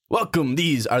Welcome.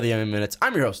 These are the MMA Minutes.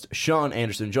 I'm your host, Sean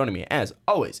Anderson. Joining me, as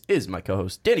always, is my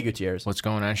co-host, Danny Gutierrez. What's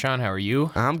going on, Sean? How are you?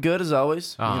 I'm good as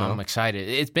always. I'm excited.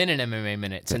 It's been an MMA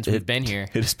Minute since we've been here.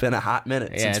 It's been a hot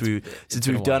minute Yeah, since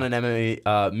we've done an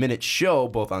MMA Minute show,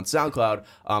 both on SoundCloud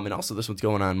and also this one's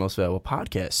going on Most Valuable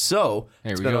Podcast. So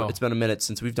There it's we go. It's been a minute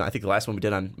since we've done. I think the last one we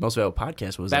did on Most Valuable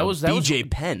Podcast was BJ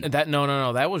Penn.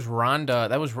 No. That was Ronda.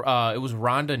 It was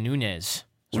Ronda Nunez.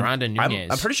 It was Ronda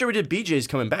Nunez. I'm pretty sure we did BJ's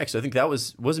coming back. So I think that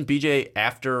wasn't BJ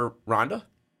after Ronda.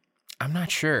 I'm not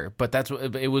sure, but that's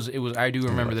what it was. It was. I do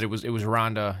remember that it was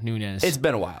Ronda Nunez. It's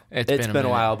been a while. It's been a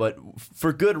while, but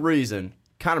for good reason.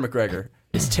 Conor McGregor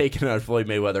is taking on Floyd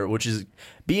Mayweather, which is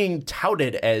being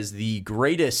touted as the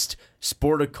greatest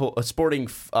sporting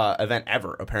event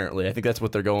ever, apparently. I think that's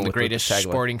what they're going with. The greatest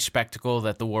sporting spectacle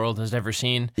that the world has ever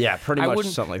seen. Yeah, pretty much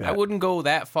something like that. I wouldn't go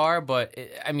that far, but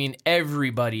I mean,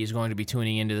 everybody is going to be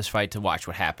tuning into this fight to watch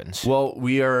what happens. Well,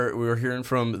 we were hearing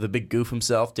from the big goof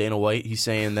himself, Dana White. He's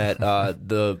saying that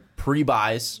the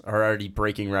pre-buys are already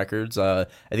breaking records. I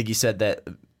think he said that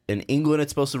in England,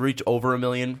 it's supposed to reach over 1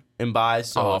 million in buys.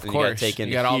 So of course.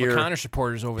 You got all the Conor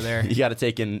supporters over there. You got to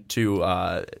take into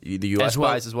the U.S.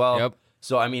 buys as well. Yep.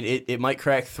 So, I mean, it might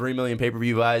crack 3 million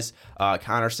pay-per-view buys.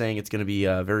 Conor saying it's going to be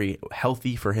very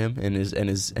healthy for him and his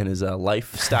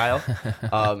lifestyle.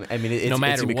 I mean, it's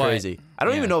going to be crazy. I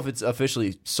don't even know if it's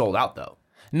officially sold out, though.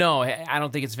 No, I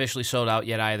don't think it's officially sold out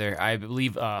yet either. I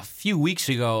believe a few weeks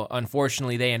ago,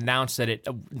 unfortunately, they announced that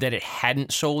it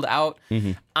hadn't sold out.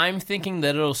 Mm-hmm. I'm thinking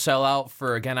that it'll sell out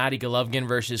for Gennady Golovkin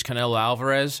versus Canelo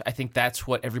Alvarez. I think that's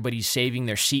what everybody's saving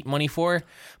their seat money for.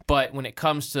 But when it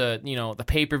comes to the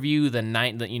pay-per-view, the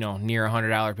near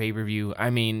 $100 pay-per-view,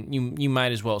 I mean, you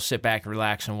might as well sit back and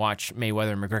relax and watch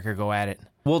Mayweather and McGregor go at it.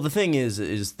 Well, the thing is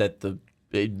that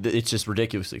it's just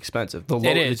ridiculously expensive.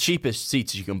 The cheapest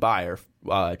seats you can buy are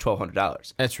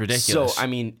 $1,200. That's ridiculous. So I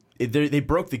mean, they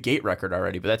broke the gate record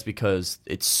already, but that's because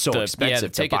it's so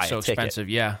expensive to buy a ticket. Yeah, the ticket's so expensive.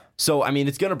 Yeah. So I mean,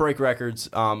 it's going to break records.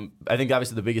 I think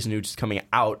obviously the biggest news coming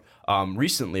out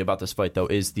recently about this fight, though,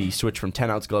 is the switch from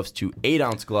 10-ounce gloves to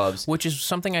 8-ounce gloves, which is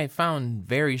something I found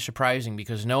very surprising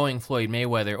because knowing Floyd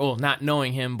Mayweather, not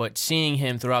knowing him, but seeing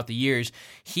him throughout the years,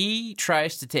 he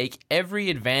tries to take every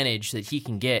advantage that he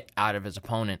can get out of his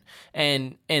opponent.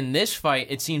 And in this fight,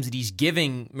 it seems that he's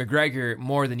giving McGregor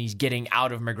more than he's getting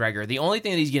out of McGregor. The only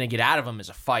thing that he's going to get out of him is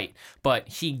a fight, but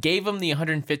he gave him the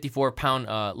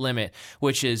 154-pound limit,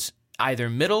 which is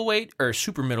either middleweight or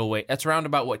super middleweight. That's around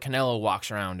about what Canelo walks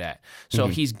around at. So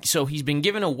he's been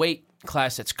given a weight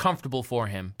class that's comfortable for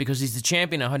him because he's the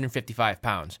champion at 155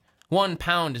 pounds. 1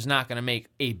 pound is not going to make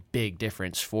a big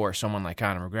difference for someone like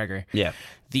Conor McGregor. Yeah.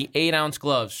 The 8-ounce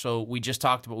gloves. So we just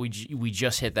talked about, we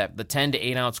just hit that. The 10 to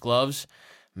 8-ounce gloves.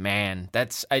 Man,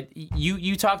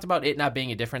 you talked about it not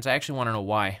being a difference. I actually want to know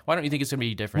why. Why don't you think it's going to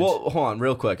be a difference? Well, hold on,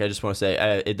 real quick. I just want to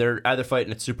say they're either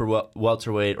fighting at super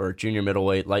welterweight or junior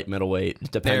middleweight, light middleweight.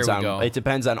 It depends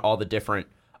on all the different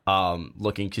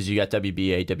looking, because you got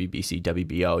WBA, WBC,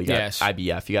 WBO, you got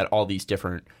IBF, you got all these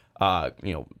different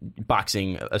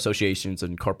boxing associations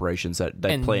and corporations that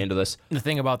play into this. The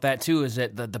thing about that too is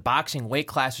that the boxing weight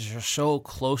classes are so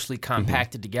closely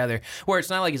compacted together, where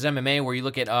it's not like it's MMA where you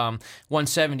look at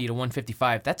 170 to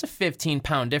 155. That's a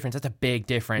 15-pound difference. That's a big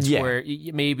difference. Yeah. Where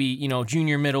maybe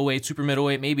junior middleweight, super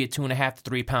middleweight, maybe a 2.5 to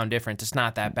 3 pound difference. It's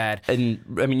not that bad.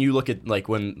 And I mean, you look at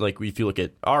if you look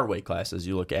at our weight classes,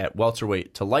 you look at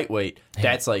welterweight to lightweight.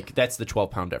 That's the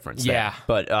 12-pound difference. Yeah,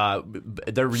 there.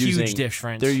 But they're huge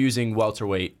difference. They're using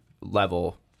welterweight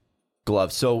level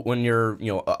gloves. So when you're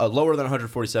lower than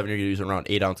 147, you're using around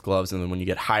 8-ounce gloves, and then when you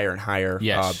get higher and higher,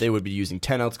 they would be using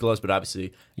 10-ounce gloves. But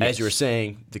obviously, as you were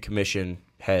saying, the commission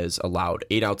has allowed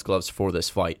 8-ounce gloves for this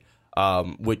fight,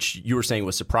 which you were saying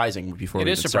was surprising before. It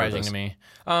is surprising to me.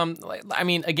 I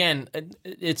mean, again,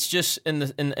 it's just in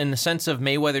the sense of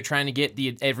Mayweather trying to get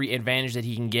every advantage that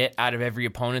he can get out of every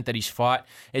opponent that he's fought.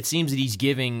 It seems that he's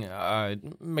giving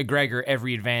McGregor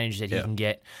every advantage that he can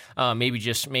get.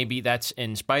 Maybe that's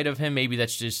in spite of him. Maybe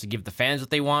that's just to give the fans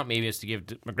what they want. Maybe it's to give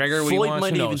McGregor what he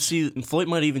wants. Floyd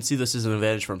might even see this as an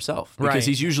advantage for himself because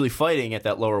he's usually fighting at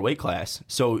that lower weight class.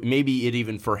 So maybe it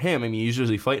even for him. I mean, he's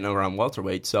usually fighting around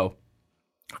welterweight. So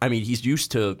I mean, he's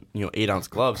used to 8-ounce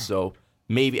gloves, so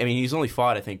maybe. I mean, he's only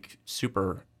fought, I think,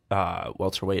 super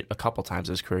welterweight a couple times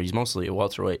in his career. He's mostly a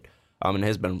welterweight, and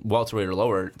has been welterweight or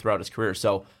lower throughout his career.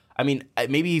 So, I mean,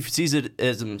 maybe he sees it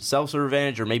as himself sort of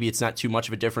advantage, or maybe it's not too much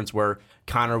of a difference where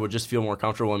Conor would just feel more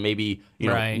comfortable, and maybe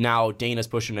now Dana's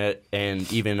pushing it, and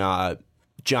even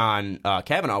John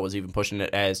Kavanaugh was even pushing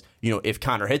it as if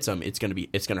Conor hits him, it's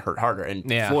gonna hurt harder. And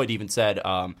Floyd even said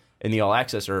in the All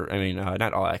Access,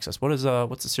 not All Access. What's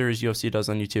the series UFC does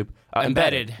on YouTube?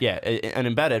 Embedded. Yeah, and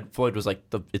Embedded, Floyd was like,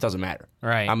 it doesn't matter.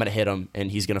 Right. I'm going to hit him,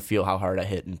 and he's going to feel how hard I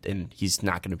hit, and he's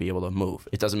not going to be able to move.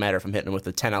 It doesn't matter if I'm hitting him with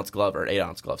a 10-ounce glove or an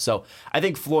 8-ounce glove. So I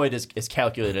think Floyd is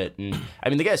calculated,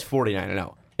 and the guy's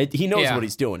 49-0. He knows what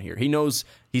he's doing here. He knows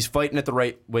he's fighting at the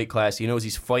right weight class. He knows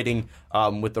he's fighting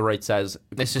with the right size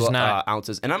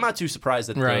ounces. And I'm not too surprised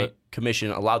that the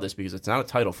commission allowed this because it's not a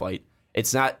title fight.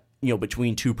 It's not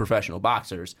between two professional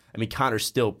boxers. Conor's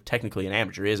still technically an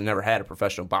amateur. He has never had a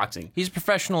professional boxing. He's a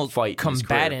professional fight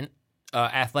combatant,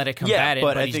 athletic combatant,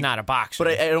 but he's not a boxer.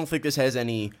 But I don't think this has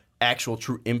any actual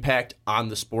true impact on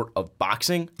the sport of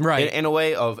boxing. Right. In a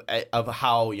way of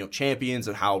how champions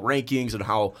and how rankings and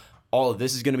how all of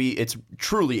this is going to be. It's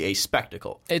truly a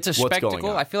spectacle. It's a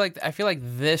spectacle. I feel like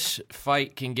this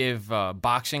fight can give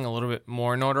boxing a little bit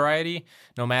more notoriety,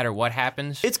 no matter what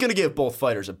happens. It's going to give both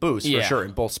fighters a boost for sure,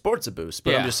 and both sports a boost.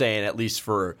 But I'm just saying, at least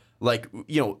for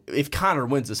if Conor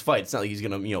wins this fight, it's not like he's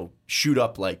going to shoot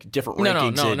up like different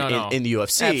rankings in the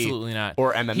UFC. Absolutely not.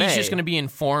 Or MMA. He's just going to be in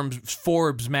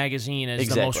Forbes magazine as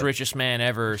the most richest man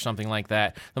ever, or something like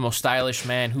that. The most stylish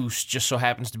man who just so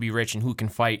happens to be rich and who can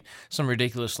fight some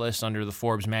ridiculous list under the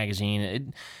Forbes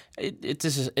magazine. It's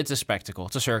a spectacle.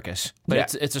 It's a circus,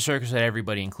 but it's a circus that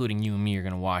everybody, including you and me, are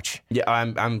going to watch. Yeah,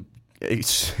 I'm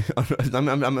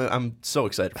so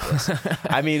excited for this.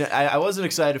 I wasn't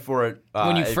excited for it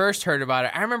when you first heard about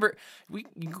it. I remember we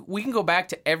can go back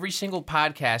to every single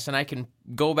podcast, and I can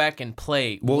go back and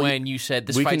play when you said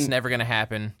this fight's never going to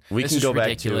happen. This is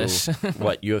ridiculous. Back to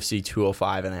UFC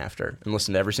 205 and after, and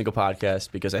listen to every single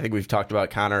podcast because I think we've talked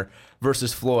about Conor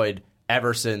versus Floyd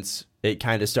ever since it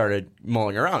kind of started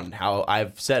mulling around. How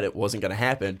I've said it wasn't going to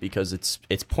happen because it's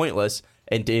pointless,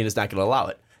 and Dana's not going to allow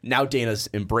it. Now Dana's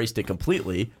embraced it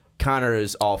completely. Conor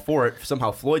is all for it.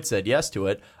 Somehow Floyd said yes to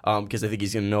it because I think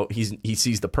he's going to know he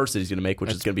sees the purse that he's going to make,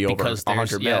 which is going to be over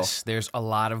 $100 million. Yes, there's a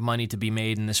lot of money to be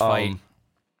made in this fight.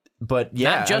 But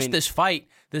yeah, not just this fight,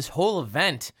 this whole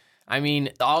event.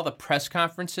 All the press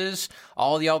conferences,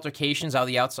 all the altercations, all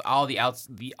the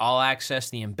All Access,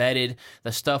 the Embedded,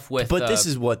 the stuff with. But this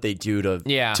is what they do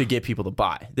to get people to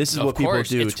buy. This is what people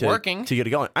do to get it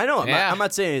going. I know. I'm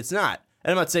not saying it's not.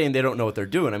 And I'm not saying they don't know what they're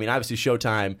doing. Obviously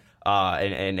Showtime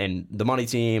and the money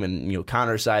team and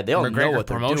Conor's side, they all know what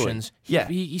they're doing.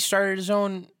 He started his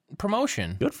own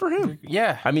promotion. Good for him.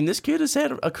 Yeah. This kid has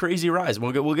had a crazy rise.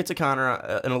 We'll get to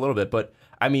Conor in a little bit, but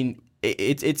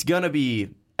it's gonna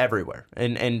be everywhere.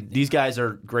 And these guys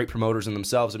are great promoters in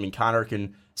themselves. Conor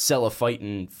can sell a fight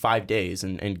in 5 days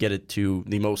and get it to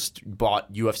the most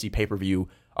bought UFC pay-per-view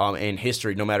in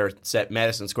history, no matter it's at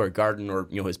Madison Square Garden or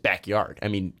his backyard.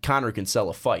 Conor can sell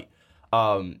a fight.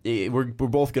 We're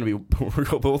both gonna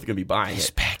be buying his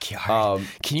it. Backyard.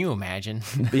 Can you imagine?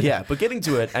 But getting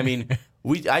to it,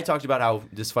 I talked about how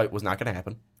this fight was not going to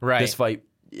happen. Right. This fight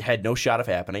had no shot of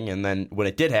happening, and then when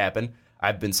it did happen,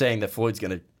 I've been saying that Floyd's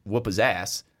going to whoop his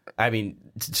ass.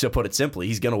 To put it simply,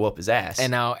 he's going to whoop his ass.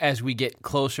 And now, as we get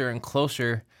closer and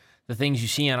closer, the things you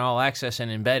see on All Access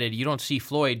and Embedded, you don't see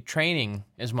Floyd training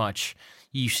as much.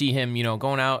 You see him,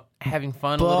 going out, having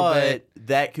fun a little bit. But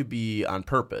that could be on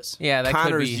purpose. Yeah, that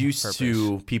Conor's could be used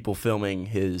to people filming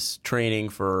his training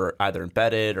for either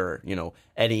Embedded or,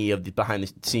 any of the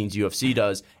behind-the-scenes UFC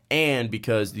does, and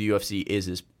because the UFC is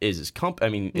his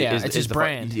company. It's his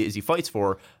brand. He fights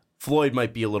for. Floyd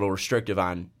might be a little restrictive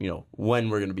on, when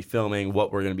we're going to be filming,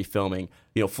 what we're going to be filming.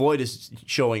 Floyd is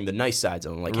showing the nice sides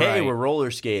of him. Like, hey, we're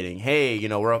roller skating. Hey,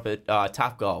 we're up at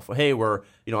Topgolf. Hey, we're,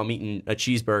 I'm eating a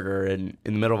cheeseburger in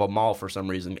the middle of a mall for some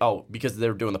reason. Oh, because they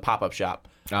were doing the pop-up shop.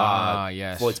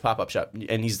 Yes. Floyd's pop-up shop.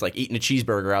 And he's, like, eating a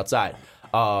cheeseburger outside.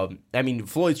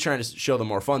 Floyd's trying to show the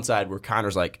more fun side where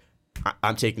Conor's like,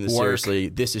 I'm taking this seriously.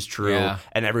 This is true. Yeah.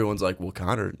 And everyone's like, well,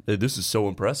 Conor, this is so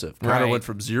impressive. Conor went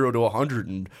from 0 to 100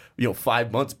 in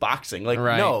 5 months boxing. Like,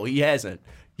 no, he hasn't.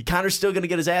 Conor's still going to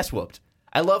get his ass whooped.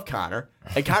 I love Conor,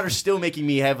 and Conor's still making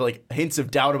me have like hints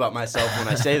of doubt about myself when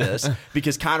I say this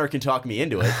because Conor can talk me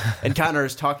into it, and Conor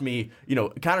has talked me.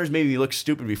 Conor's made me look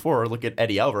stupid before. Look at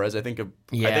Eddie Alvarez. I think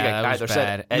I either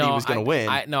said Eddie was going to win.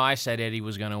 I said Eddie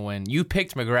was going to win. You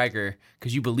picked McGregor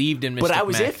because you believed in Mr. But I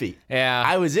was iffy. Yeah,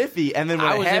 I was iffy, and then when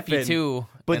I was happened, iffy too.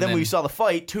 But then we saw the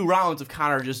fight, 2 rounds of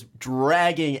Conor just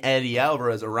dragging Eddie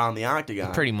Alvarez around the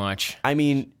octagon. Pretty much.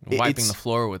 Wiping the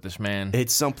floor with this man.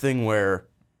 It's something where.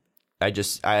 I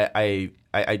just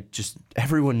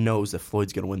everyone knows that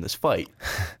Floyd's going to win this fight,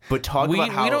 but about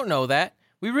how we don't know that.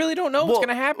 We really don't know what's going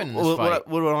to happen in this fight.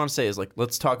 What I want to say is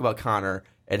let's talk about Conor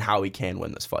and how he can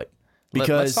win this fight. Because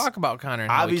let's talk about Conor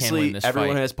and how he can win this fight. Obviously,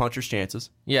 everyone has puncher's chances.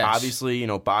 Yes. Obviously,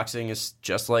 boxing is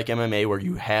just like MMA where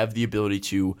you have the ability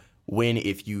to win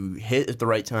if you hit at the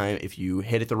right time, if you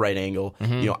hit at the right angle.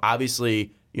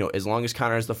 Obviously, as long as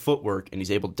Conor has the footwork and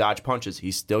he's able to dodge punches,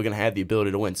 he's still going to have the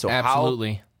ability to win. So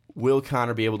absolutely. How will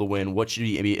Conor be able to win? What should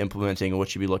he be implementing, and what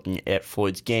should he be looking at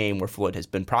Floyd's game, where Floyd has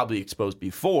been probably exposed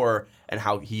before, and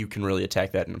how he can really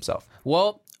attack that in himself?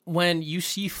 Well, when you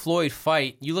see Floyd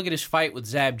fight, you look at his fight with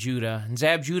Zab Judah, and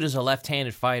Zab Judah's a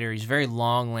left-handed fighter. He's a very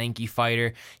long, lanky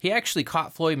fighter. He actually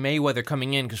caught Floyd Mayweather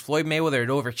coming in because Floyd Mayweather had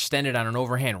overextended on an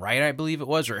overhand right, I believe it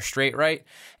was, or a straight right,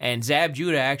 and Zab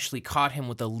Judah actually caught him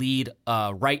with a lead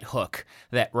right hook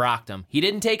that rocked him. He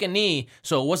didn't take a knee,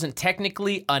 so it wasn't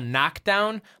technically a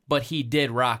knockdown, but he did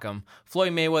rock him.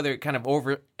 Floyd Mayweather kind of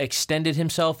overextended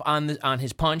himself on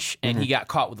his punch, and he got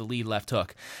caught with a lead left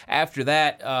hook. After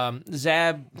that,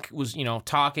 Zab was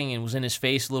talking and was in his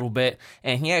face a little bit,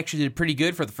 and he actually did pretty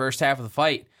good for the first half of the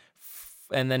fight.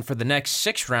 And then for the next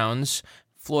 6 rounds,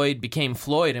 Floyd became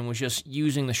Floyd and was just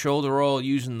using the shoulder roll,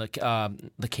 using the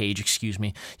cage,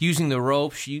 using the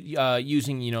ropes,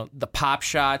 using the pop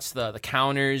shots, the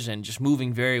counters, and just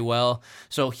moving very well.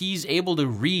 So he's able to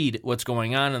read what's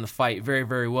going on in the fight very,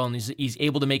 very well, and he's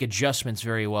able to make adjustments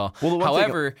very well.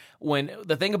 However,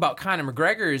 the thing about Conor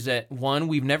McGregor is that 1,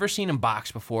 we've never seen him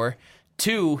box before.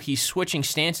 2, he's switching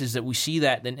stances that we see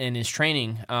that in his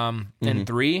training. And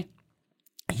 3,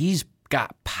 he's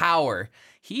got power.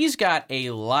 He's got a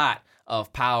lot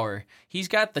of power. He's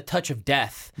got the touch of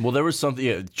death. Well, there was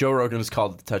something, Joe Rogan has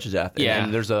called it the touch of death.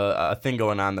 And there's a thing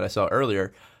going on that I saw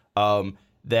earlier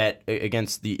that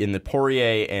in the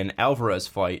Poirier and Alvarez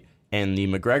fight and the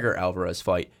McGregor-Alvarez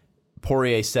fight,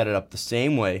 Poirier set it up the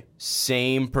same way,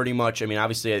 same pretty much. I mean,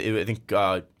 obviously, I think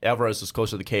Alvarez was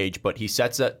closer to the cage, but he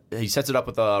sets it up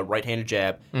with a right-handed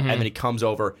jab, and then he comes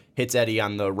over, hits Eddie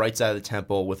on the right side of the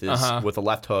temple with with a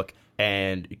left hook,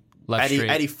 and left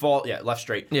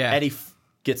straight. Yeah. Eddie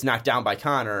gets knocked down by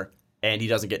Conor, and he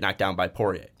doesn't get knocked down by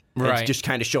Poirier. Right. It's just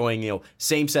kind of showing,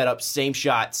 same setup, same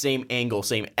shot, same angle,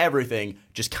 same everything.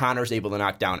 Just Conor's able to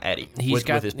knock down Eddie with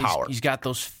his power. He's got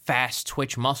those fast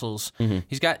twitch muscles.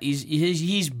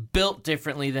 He's built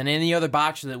differently than any other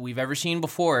boxer that we've ever seen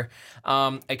before,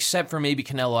 except for maybe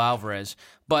Canelo Alvarez.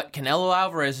 But Canelo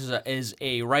Alvarez is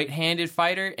a right-handed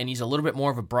fighter, and he's a little bit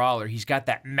more of a brawler. He's got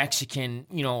that Mexican,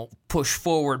 push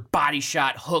forward, body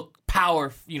shot, hook,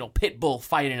 power, pit bull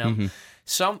fight in him.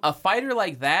 A fighter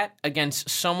like that against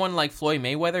someone like Floyd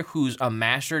Mayweather, who's a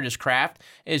master at his craft,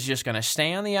 is just going to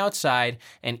stay on the outside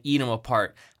and eat him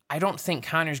apart. I don't think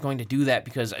Conor's going to do that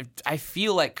because I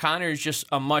feel like Conor is just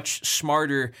a much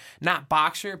smarter, not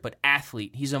boxer, but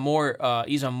athlete. He's a more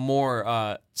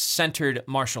centered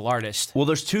martial artist. Well,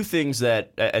 there's 2 things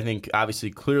that I think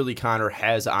obviously clearly Conor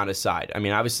has on his side. I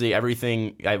mean, obviously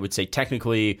everything I would say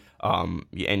technically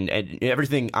and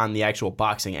everything on the actual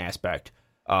boxing aspect.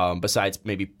 Besides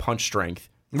maybe punch strength,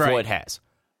 Floyd has.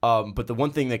 But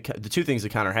the 2 things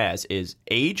that Conor has is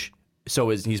age. So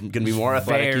he's going to be more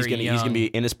athletic. He's going to be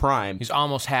in his prime. He's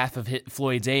almost half of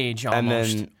Floyd's age. Almost. And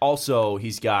then also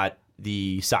he's got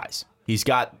the size. He's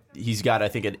got I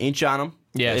think an inch on him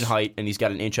in height, and he's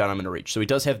got an inch on him in reach. So he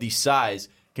does have the size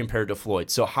compared to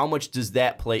Floyd. So how much does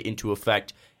that play into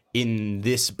effect in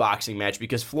this boxing match?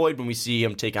 Because Floyd, when we see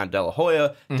him take on De La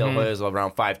Hoya, De La Hoya is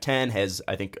around 5'10", has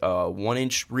I think 1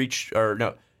 inch reach, or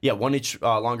no, 1 inch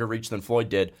longer reach than Floyd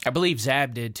did. I believe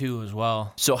Zab did too as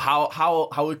well. So how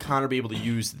would Conor be able to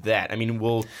use that? I mean,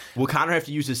 will Conor have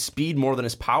to use his speed more than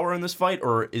his power in this fight,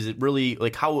 or is it really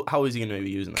like how is he going to be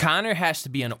using that? Conor has to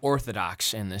be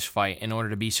unorthodox in this fight in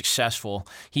order to be successful.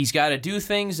 He's got to do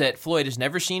things that Floyd has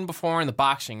never seen before in the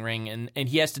boxing ring, and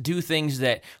he has to do things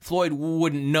that Floyd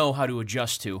wouldn't know how to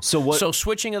adjust to. So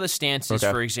switching of the stances,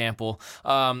 for example,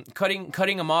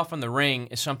 cutting him off on the ring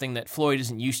is something that Floyd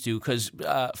isn't used to because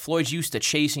Floyd's used to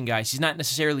chasing guys. He's not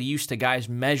necessarily used to guys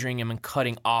measuring him and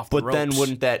cutting off the ropes. But then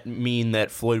wouldn't that mean that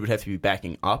Floyd would have to be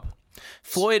backing up?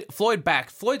 Floyd's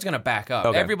going to back up.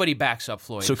 Okay. Everybody backs up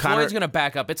Floyd. So Floyd's going to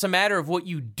back up. It's a matter of what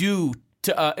you do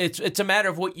to it's a matter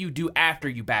of what you do after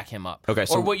you back him up. Okay,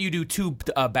 or what you do to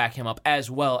back him up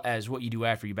as well as what you do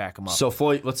after you back him up. So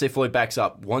let's say Floyd backs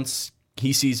up. Once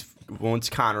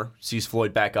Conor sees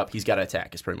Floyd back up, he's got to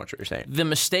attack, is pretty much what you're saying. The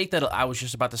mistake that I was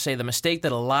just about to say, the mistake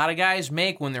that a lot of guys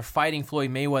make when they're fighting Floyd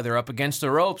Mayweather up against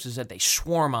the ropes is that they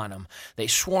swarm on him. They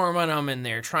swarm on him, and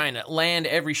they're trying to land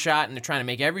every shot, and they're trying to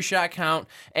make every shot count,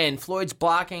 and Floyd's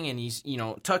blocking, and he's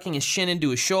tucking his shin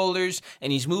into his shoulders,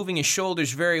 and he's moving his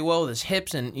shoulders very well with his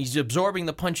hips, and he's absorbing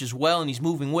the punches well, and he's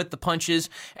moving with the punches,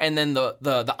 and then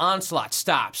the onslaught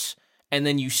stops. and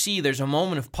then you see there's a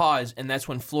moment of pause, and that's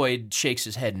when Floyd shakes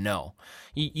his head no.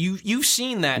 You've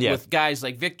seen that with guys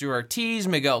like Victor Ortiz,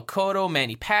 Miguel Cotto,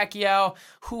 Manny Pacquiao.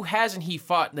 Who hasn't he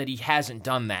fought that he hasn't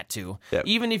done that to? Yep.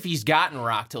 Even if he's gotten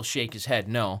rocked, he'll shake his head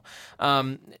no.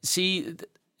 See,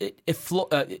 if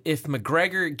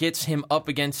McGregor gets him up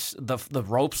against the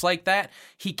ropes like that,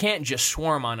 he can't just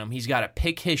swarm on him. He's got to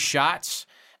pick his shots,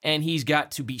 and he's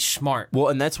got to be smart. Well,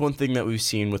 and that's one thing that we've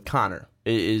seen with Conor,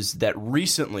 is that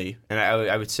recently, and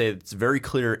I would say it's very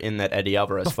clear in that Eddie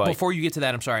Alvarez fight. Before you get to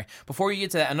that, I'm sorry. Before you get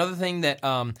to that, another thing that,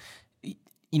 Floyd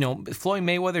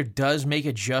Mayweather does make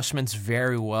adjustments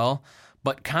very well,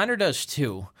 but Conor does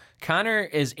too. Conor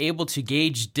is able to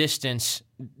gauge distance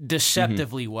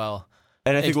deceptively well.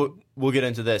 And I think we'll get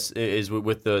into this is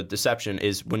with the deception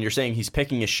is when you're saying he's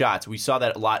picking his shots. We saw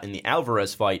that a lot in the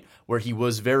Alvarez fight where he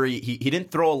was he didn't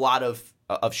throw a lot of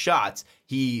shots.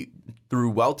 He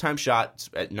threw well-timed shots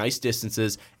at nice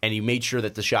distances, and he made sure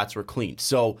that the shots were clean.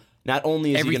 So not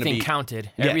only is everything he going to be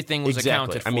counted, everything was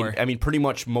accounted for. I mean, pretty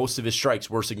much most of his strikes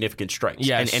were significant strikes,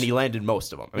 yes. and he landed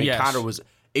most of them. I mean, yes. Conor was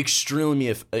extremely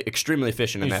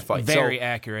efficient in that fight. Very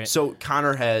accurate. So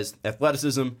Conor has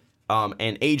athleticism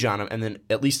and age on him, and then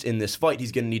at least in this fight,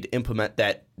 he's going to need to implement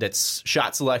that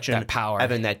shot selection, that power,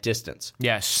 and then that distance.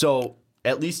 Yes. So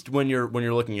at least when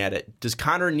you're looking at it, does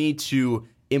Conor need to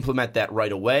implement that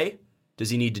right away? Does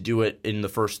he need to do it in the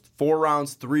first 4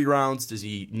 rounds, 3 rounds? Does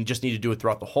he just need to do it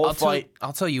throughout the whole fight?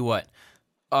 I'll tell you what.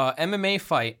 MMA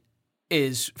fight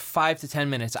is 5 to 10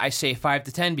 minutes. I say 5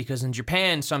 to 10 because in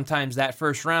Japan, sometimes that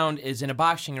first round is in a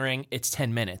boxing ring, it's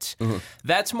 10 minutes. Mm-hmm.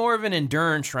 That's more of an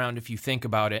endurance round if you think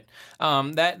about it.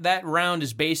 That round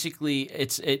is basically,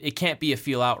 it can't be a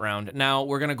feel-out round. Now,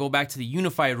 we're going to go back to the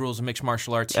unified rules of mixed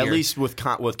martial arts here. At least with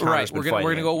Conor's right, we're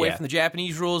going to go away yeah. from the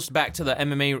Japanese rules back to the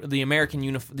MMA,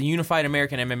 the unified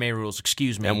American MMA rules,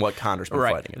 excuse me. And what Conor's been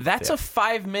fighting in. That's a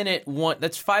 5-minute one.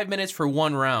 That's 5 minutes for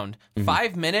one round. Mm-hmm.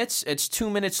 5 minutes, it's 2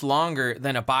 minutes longer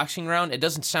than a boxing round. It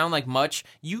doesn't sound like much.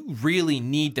 You really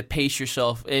need to pace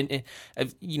yourself. And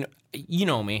you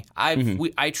know me.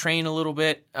 I train a little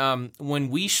bit. When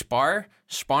we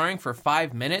sparring for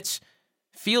 5 minutes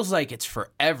feels like it's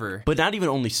forever. But not even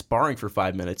only sparring for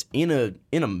 5 minutes in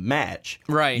a match.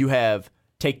 Right. You have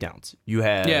takedowns. You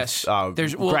have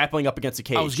there's grappling up against a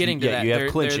cage. I was getting to that. You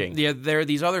have clinching. There are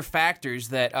these other factors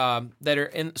that are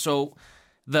in. So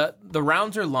the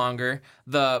rounds are longer.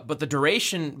 The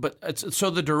duration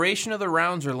of the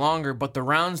rounds are longer, but the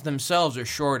rounds themselves are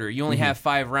shorter. You only have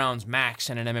 5 rounds max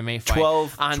in an MMA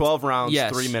fight. 12 rounds,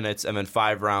 yes. 3 minutes, and then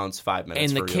 5 rounds, 5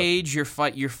 minutes. In the cage, you're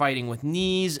fighting with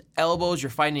knees, elbows. You're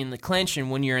fighting in the clinch, and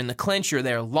when you're in the clinch, you're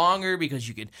there longer because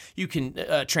you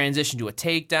can transition to a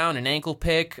takedown, an ankle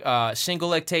pick, single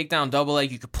leg takedown, double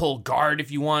leg. You could pull guard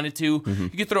if you wanted to. Mm-hmm.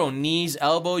 You could throw knees,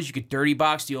 elbows. You could dirty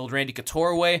box the old Randy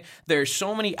Couture way. There's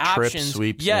so many options. Trip,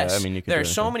 sweeps. Yes, yeah, I mean, you could there are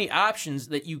so many options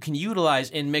that you can utilize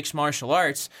in mixed martial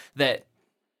arts that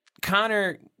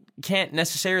Conor can't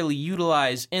necessarily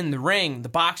utilize in the ring, the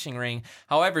boxing ring.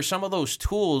 However, some of those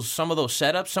tools, some of those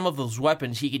setups, some of those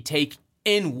weapons he could take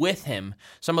in with him,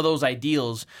 some of those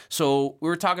ideals. So we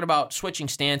were talking about switching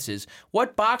stances.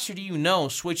 What boxer do you know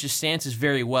switches stances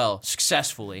very well,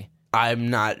 successfully? I'm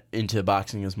not into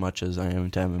boxing as much as I am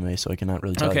into MMA, so I cannot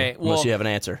really tell you, unless you have an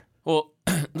answer. Well,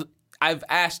 I've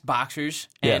asked boxers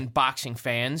and boxing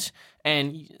fans,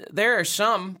 and there are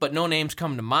some, but no names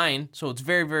come to mind, so it's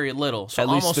very, very little. So at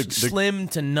almost least slim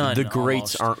to none. The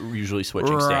greats aren't usually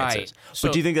switching stances. So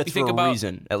but do you think that's for a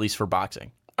reason, at least for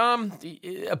boxing?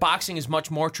 Boxing is much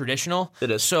more traditional.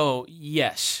 It is. So,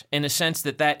 yes, in a sense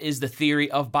that is the theory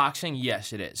of boxing,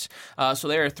 yes, it is. So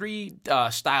there are 3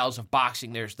 styles of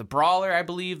boxing. There's the brawler, I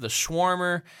believe, the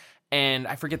swarmer, and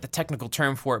I forget the technical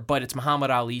term for it, but it's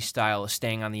Muhammad Ali style of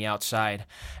staying on the outside.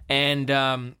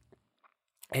 And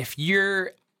if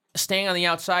you're staying on the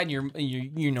outside, you're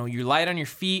light on your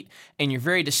feet, and you're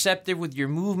very deceptive with your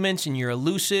movements, and you're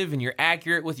elusive, and you're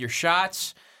accurate with your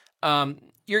shots,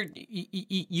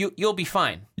 you'll be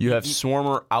fine. You have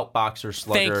swarmer, outboxer,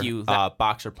 slugger, thank you.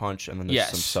 Boxer punch, and then there's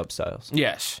some sub-styles.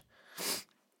 Yes.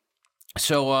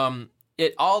 So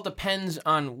it all depends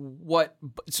on what.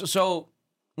 So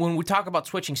when we talk about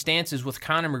switching stances with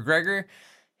Conor McGregor,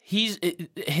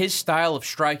 his style of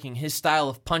striking, his style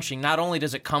of punching, not only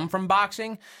does it come from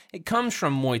boxing, it comes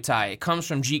from Muay Thai, it comes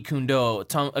from Jeet Kune Do,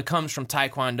 it comes from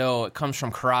Taekwondo, it comes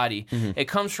from karate. Mm-hmm. It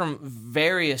comes from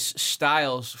various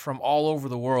styles from all over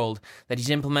the world that he's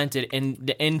implemented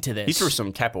into this. He threw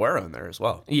some capoeira in there as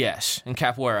well. Yes, and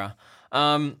capoeira.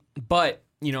 But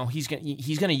he's going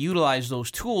to utilize those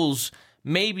tools,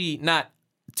 maybe not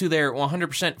to their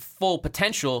 100% full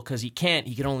potential, because he can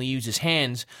only use his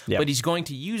hands, but he's going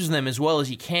to use them as well as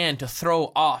he can to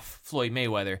throw off Floyd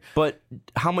Mayweather. But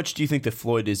how much do you think that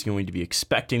Floyd is going to be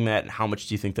expecting that, and how much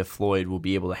do you think that Floyd will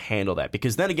be able to handle that?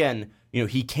 Because then again,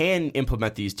 he can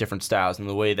implement these different styles in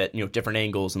the way that, different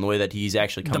angles and the way that he's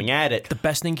actually coming at it. The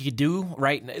best thing he could do,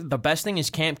 right? The best thing his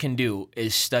camp can do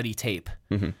is study tape.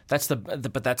 Mm-hmm.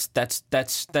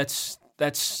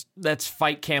 That's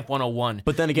fight camp 101.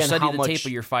 But then again, you study the tape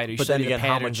of your fighter. You study the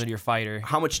patterns of your fighter.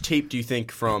 How much tape do you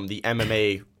think from the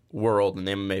MMA world and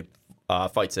the MMA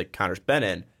fights that Conor's been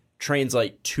in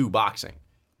translate to boxing?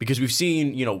 Because we've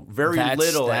seen, very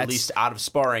little, at least out of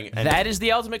sparring. And that is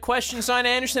the ultimate question, Son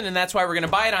Anderson, and that's why we're going to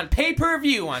buy it on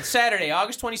pay-per-view on Saturday,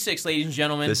 August 26th, ladies and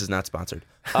gentlemen. This is not sponsored.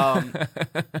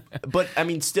 But,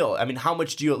 still, how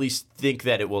much do you at least think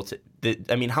that it will...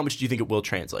 how much do you think it will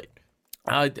translate?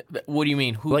 What do you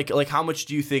mean? Like how much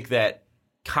do you think that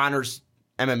Conor's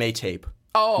MMA tape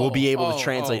will be able to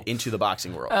translate into the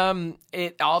boxing world?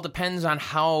 It all depends on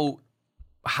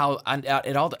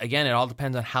it all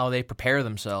depends on how they prepare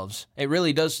themselves. It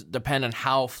really does depend on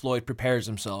how Floyd prepares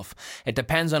himself. It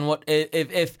depends on what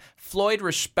if Floyd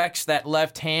respects that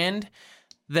left hand,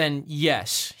 then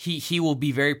yes, he will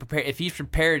be very prepared. If he's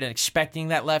prepared and expecting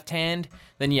that left hand,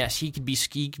 then yes,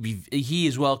 he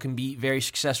as well can be very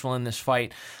successful in this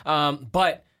fight.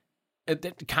 But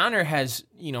Conor has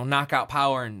knockout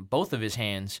power in both of his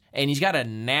hands, and he's got a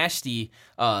nasty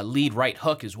lead right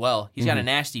hook as well. He's got a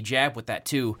nasty jab with that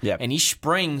too, and he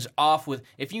springs off with.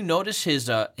 If you notice his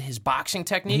boxing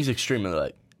technique, he's extremely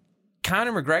light.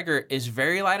 Conor McGregor is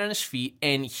very light on his feet,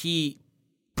 and he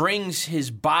brings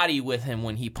his body with him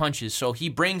when he punches. So he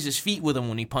brings his feet with him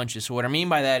when he punches. So what I mean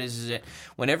by that is that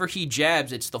whenever he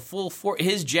jabs, it's the full force.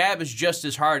 His jab is just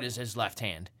as hard as his left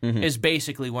hand, is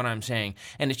basically what I'm saying.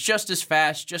 And it's just as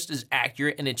fast, just as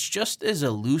accurate, and it's just as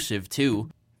elusive, too.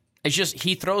 It's just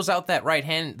he throws out that right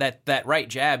hand, that right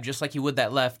jab, just like he would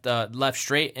that left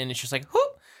straight, and it's just like,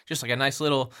 whoop, just like a nice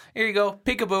little, here you go,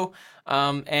 peekaboo.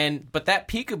 But that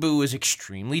peekaboo is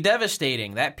extremely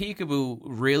devastating. That peekaboo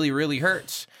really, really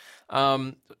hurts. How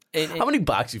many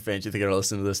boxing fans do you think are going to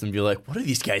listen to this and be like, what are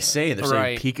these guys saying? They're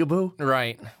saying peekaboo?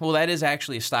 Right. Well, that is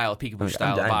actually a style, peekaboo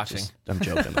style of boxing. I'm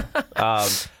joking.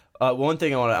 One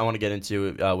thing I want to get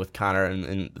into with Conor,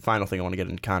 and the final thing I want to get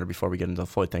into Conor before we get into the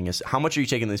Floyd thing is, how much are you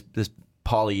taking this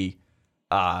Paulie,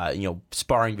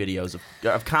 sparring videos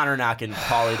of Conor knocking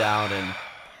Paulie down, and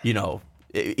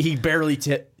he barely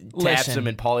taps him,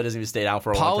 and Paulie doesn't even stay down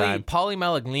for a long time. Paulie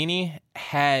Malignini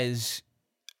has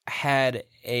had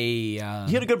he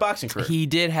had a good boxing career. He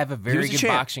did have a very good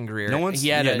boxing career. No one's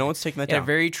taking that down. A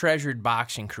very treasured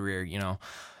boxing career,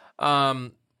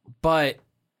 but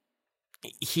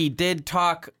he did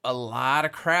talk a lot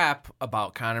of crap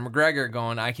about Conor McGregor,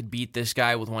 going, I could beat this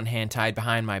guy with one hand tied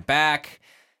behind my back.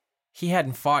 He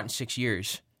hadn't fought in 6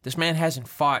 years. This man hasn't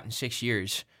fought in 6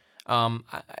 years.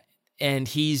 And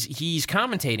he's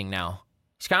commentating now.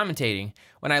 He's commentating.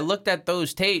 When I looked at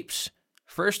those tapes,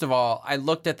 first of all, I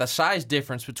looked at the size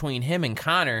difference between him and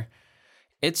Conor.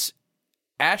 It's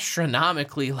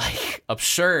astronomically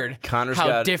absurd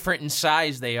how different in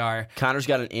size they are. Conor's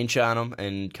got an inch on him,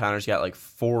 and Conor's got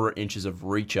 4 inches of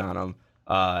reach on him.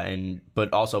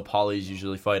 But also Paulie's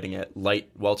usually fighting at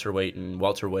light welterweight and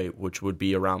welterweight, which would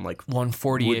be around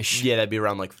 140-ish. Yeah, that'd be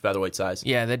around featherweight size.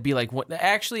 Yeah, that'd be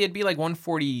actually it'd be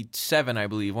 147, I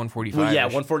believe, 145. Well, yeah,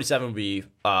 147 would be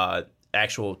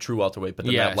actual true welterweight, but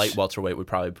then that light welterweight would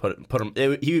probably put him.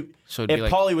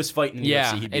 Paulie was fighting in the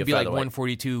UFC, he'd be it'd be a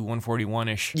 142,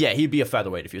 141-ish. Yeah, he'd be a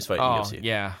featherweight if he was fighting in the UFC.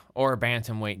 Yeah, or a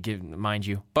bantamweight, mind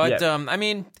you. But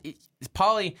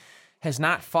Paulie has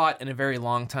not fought in a very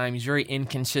long time. He's very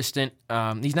inconsistent.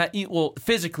 He's not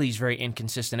physically. He's very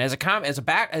inconsistent. As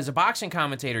a boxing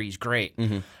commentator, he's great.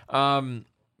 Mm-hmm.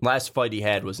 Last fight he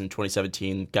had was in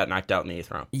 2017. Got knocked out in the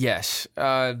 8th round. Yes,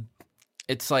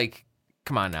 it's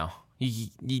come on now.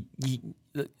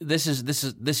 This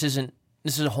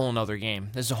is a whole nother game.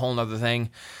 This is a whole nother thing.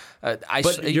 I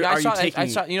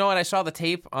saw the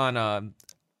tape on.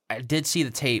 I did see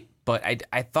the tape, but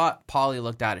I thought Paulie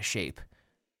looked out of shape.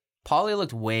 Paulie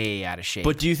looked way out of shape.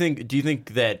 But do you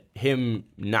think that him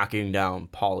knocking down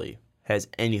Paulie has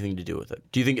anything to do with it?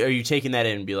 Are you taking that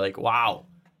in and be like, wow,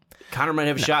 Conor might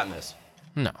have a shot in this?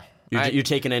 No. You're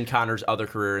taking in Conor's other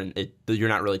career, and you're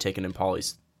not really taking in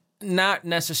Paulie's. Not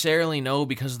necessarily, no,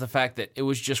 because of the fact that it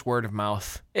was just word of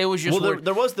mouth. It was just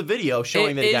there was the video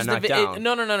showing that he got knocked down.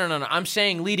 No. I'm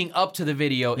saying leading up to the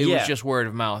video, it was just word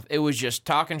of mouth. It was just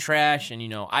talking trash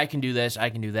and, I can do this, I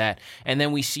can do that. And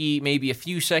then we see maybe a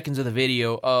few seconds of the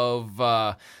video of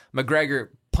McGregor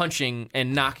punching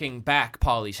and knocking back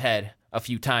Paulie's head. a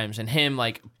few times, and him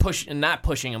like not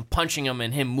pushing him, punching him,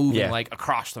 and him moving like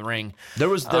across the ring. There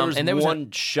was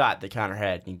one shot that Conor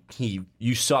had.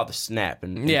 You saw the snap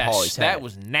in Paulie's head. That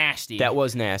was nasty. That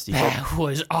was nasty. That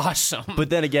was awesome. But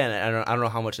then again, I don't know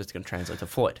how much it's going to translate to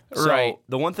Floyd. So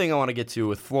the one thing I want to get to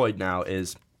with Floyd now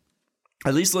is,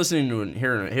 at least listening to and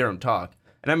hear him talk,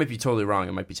 and I might be totally wrong.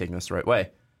 I might be taking this the right way.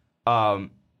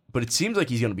 But it seems like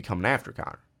he's going to be coming after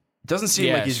Conor. It doesn't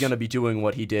seem like he's going to be doing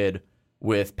what he did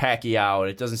with Pacquiao, and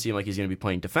it doesn't seem like he's going to be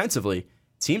playing defensively. It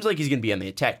seems like he's going to be on the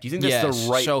attack. Do you think that's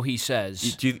the right... so he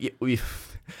says.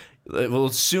 We'll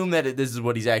assume that this is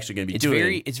what he's actually going to be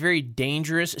doing. It's very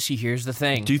dangerous. See, here's the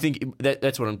thing. Do you think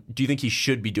that's what I'm... Do you think he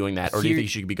should be doing that, or do you think he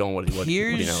should be going what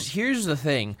he knows? Here's the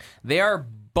thing. They are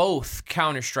both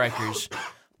counter-strikers.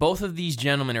 Both of these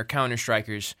gentlemen are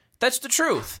counter-strikers. That's the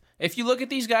truth. If you look at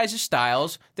these guys'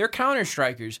 styles, they're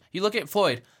counter-strikers. You look at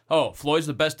Floyd. Oh, Floyd's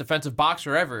the best defensive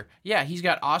boxer ever. Yeah, he's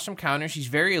got awesome counters. He's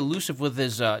very elusive with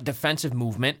his defensive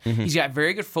movement. Mm-hmm. He's got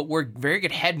very good footwork, very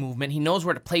good head movement. He knows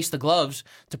where to place the gloves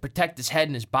to protect his head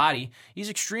and his body. He's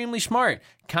extremely smart.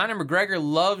 Conor McGregor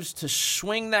loves to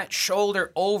swing that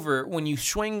shoulder over when you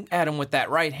swing at him with that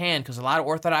right hand, because a lot of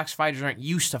orthodox fighters aren't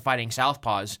used to fighting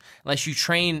southpaws unless you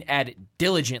train at it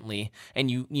diligently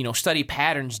and you study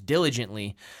patterns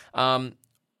diligently. Conor's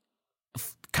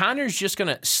just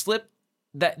going to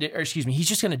he's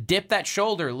just going to dip that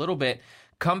shoulder a little bit,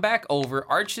 come back over,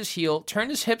 arch his heel, turn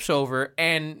his hips over,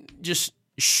 and just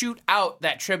shoot out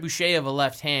that trebuchet of a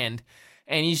left hand,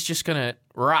 and he's just going to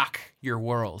rock your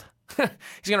world.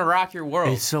 He's going to rock your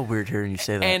world. It's so weird hearing you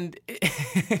say that. And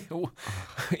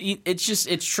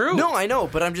it's true. No, I know,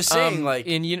 but I'm just saying,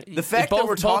 the fact that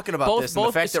we're talking about this, and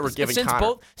the fact that we're giving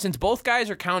Conor... Since both guys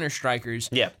are counter-strikers...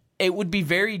 Yeah. It would be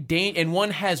very and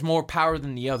one has more power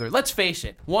than the other. Let's face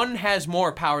it, one has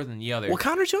more power than the other. Well,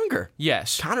 Conor's younger.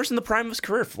 Yes. Conor's in the prime of his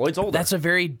career. Floyd's older. That's a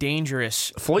very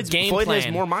dangerous Floyd plan.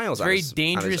 Has more miles on his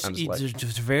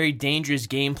It's a very dangerous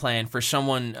game plan for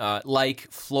someone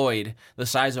like Floyd, the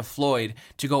size of Floyd,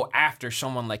 to go after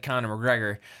someone like Conor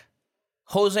McGregor.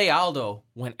 Jose Aldo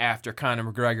went after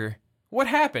Conor McGregor. What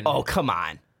happened? Oh, come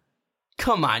on.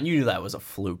 Come on. You knew that was a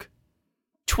fluke.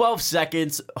 12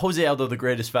 seconds, Jose Aldo, the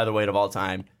greatest featherweight of all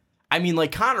time. I mean,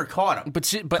 Conor caught him.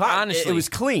 But honestly, it was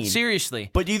clean. Seriously.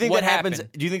 But do you think that happens?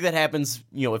 Do you think that happens,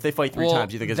 if they fight three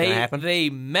times, do you think it's going to happen? They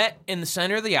met in the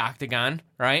center of the octagon,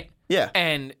 right? Yeah.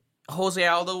 And Jose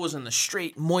Aldo was in the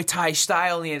straight Muay Thai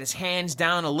style, and he had his hands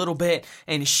down a little bit,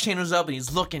 and his chin was up, and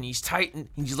he's tight, and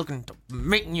he's looking to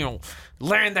make,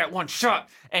 land that one shot.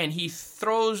 And he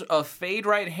throws a fade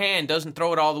right hand, doesn't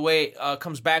throw it all the way,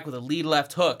 comes back with a lead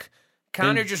left hook.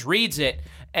 Conor just reads it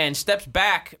and steps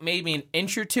back maybe an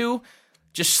inch or two,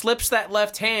 just slips that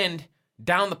left hand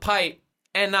down the pipe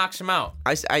and knocks him out.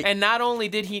 And that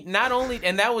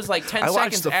was like 10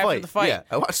 seconds after the fight. Yeah,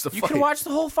 I watched the fight. You can watch the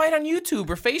whole fight on YouTube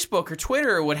or Facebook or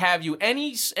Twitter or what have you.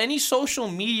 Any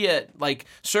social media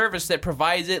service that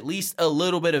provides at least a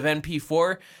little bit of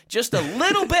MP4, just a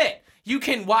little bit, you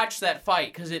can watch that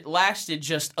fight because it lasted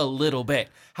just a little bit.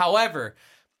 However,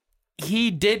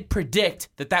 he did predict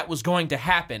that was going to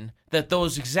happen, that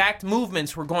those exact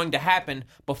movements were going to happen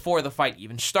before the fight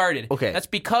even started. Okay. That's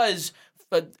because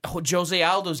Jose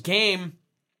Aldo's game,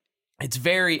 it's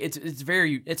very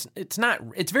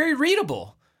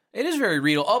readable. It is very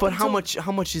readable. But how much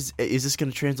is this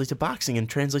going to translate to boxing and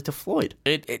translate to Floyd?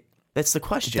 That's the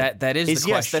question. That is the question.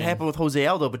 Yes, that happened with Jose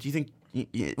Aldo, but do you think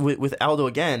with Aldo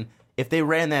again, if they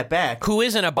ran that back... Who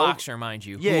isn't a boxer, mind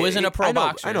you. Who isn't a pro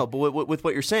boxer. I know, but with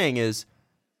what you're saying is...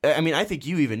 I think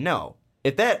you even know.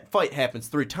 If that fight happens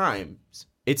 3 times,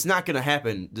 it's not going to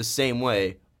happen the same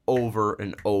way over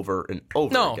and over and over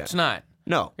again. No, it's not.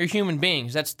 No. You're human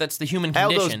beings. That's the human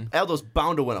condition. Aldo's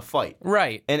bound to win a fight.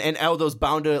 Right. And Aldo's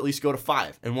bound to at least go to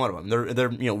 5 in one of them.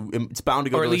 They're it's bound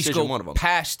to go to a decision in one of them.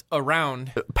 Past a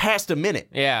round. Past a minute.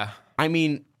 Yeah. I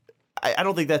mean... I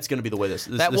don't think that's going to be the way this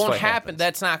won't fight happen. Happens.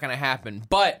 That's not going to happen.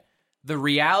 But the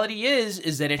reality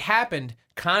is that it happened.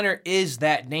 Conor is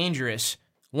that dangerous.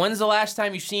 When's the last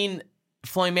time you've seen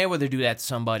Floyd Mayweather do that to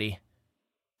somebody?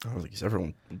 I don't think he's ever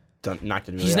knocked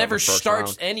anybody. He's never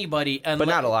starched anybody, but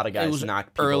not a lot of guys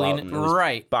knock people early. Out.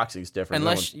 Right, boxing's different.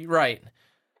 Right.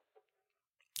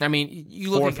 I mean,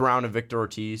 you look 4th round of Victor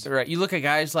Ortiz. Right. You look at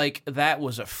guys like that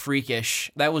was a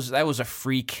freakish. That was a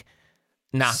freak.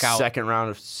 Knockout. 2nd round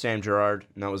of Sam Gerard,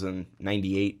 and that was in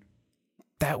 98.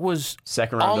 That was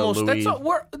 2nd round of Louis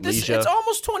Leisha, it's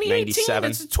almost 2018. 97.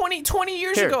 It's 20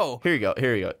 years ago. Here you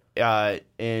go.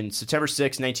 In September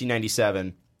 6,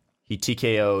 1997, he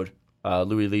TKO'd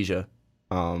Louis Leisha,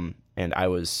 and I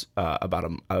was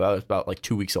about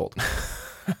 2 weeks old.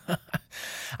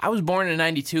 I was born in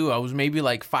 92. I was maybe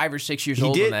like 5 or 6 years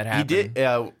old when that happened. He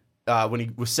did. When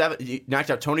he was 7, he knocked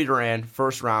out Tony Duran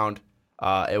first round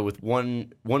with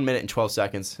 1 minute and 12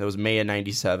 seconds. That was May of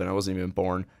 97. I wasn't even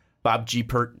born. Bob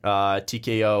Geipert,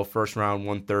 TKO, first round,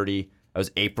 130. That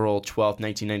was April 12th,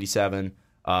 1997.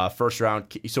 First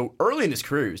round. So early in his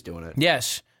career, he was doing it.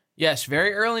 Yes. Yes,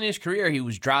 very early in his career, he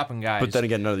was dropping guys. But then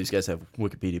again, none of these guys have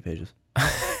Wikipedia pages.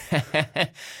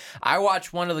 I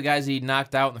watched one of the guys he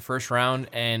knocked out in the first round,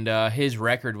 and his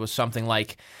record was something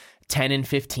like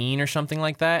 10-15 or something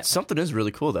like that. Something is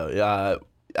really cool, though.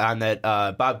 On that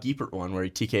Bob Geipert one where he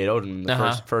TKO'd him in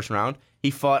the first round, he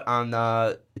fought on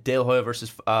De La Hoya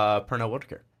versus Pernell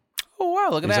Whitaker. Oh, wow,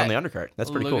 look at that. He's on the undercard.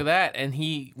 That's pretty cool. Look at that. And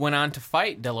he went on to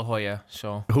fight De La Hoya.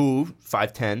 Who,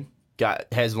 5'10",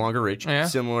 has longer reach,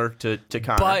 similar to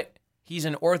Conor. But he's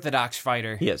an orthodox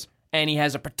fighter. He is. And he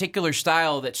has a particular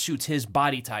style that suits his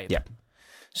body type. Yeah.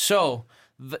 So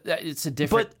it's a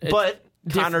different... But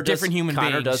Conor different human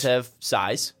beings. Conor does have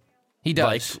size. He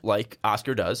does. Like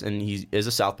Oscar does, and he is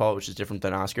a southpaw, which is different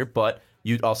than Oscar, but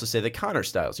you'd also say that Conor's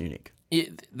style is unique.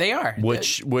 They are.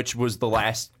 Which was the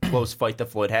last close fight that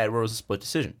Floyd had where it was a split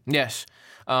decision. Yes.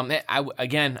 I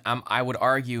would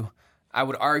argue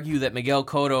that Miguel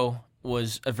Cotto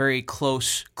was a very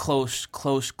close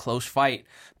fight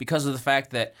because of the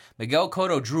fact that Miguel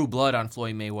Cotto drew blood on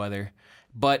Floyd Mayweather,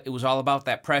 but it was all about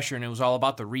that pressure and it was all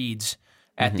about the reads.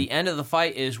 At the end of the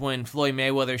fight is when Floyd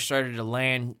Mayweather started to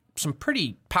land some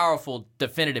pretty powerful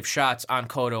definitive shots on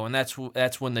Cotto, and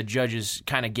that's when the judges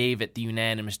kind of gave it the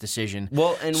unanimous decision.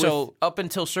 Well, and so up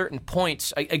until certain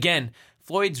points, again,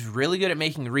 Floyd's really good at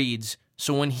making reads.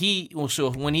 So when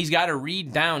he's got a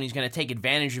read down, he's going to take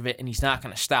advantage of it, and he's not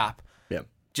going to stop. Yeah,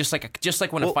 just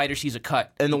like when a fighter sees a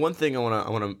cut. And the one thing I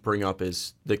want to bring up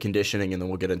is the conditioning, and then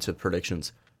we'll get into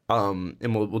predictions. And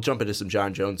we'll jump into some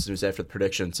John Jones news after the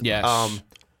predictions. Yes.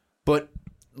 But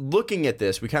looking at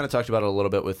this, we kind of talked about it a little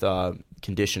bit with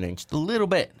conditioning. Just a little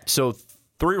bit. So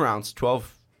 3 rounds, 12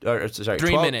 rounds,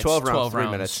 3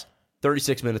 minutes,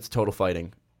 36 minutes of total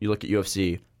fighting. You look at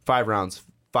UFC, 5 rounds,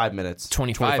 5 minutes,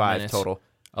 25 minutes total.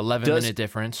 11-minute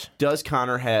difference. Does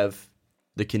Conor have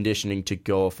the conditioning to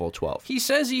go a full 12? He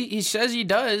says he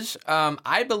does.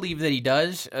 I believe that he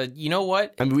does. You know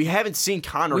what? I mean, we haven't seen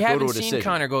Conor go to a decision. We haven't seen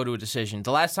Conor go to a decision.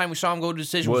 The last time we saw him go to a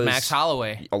decision was Max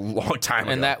Holloway. A long time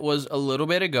ago. And that was a little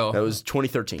bit ago. That was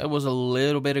 2013. That was a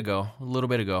little bit ago.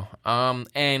 I'm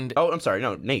sorry.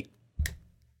 No, Nate.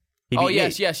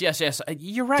 Yes.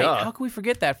 You're right. Duh. How can we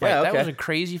forget that fight? Yeah, okay. That was a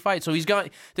crazy fight. So he's got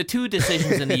the 2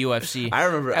 decisions in the UFC. I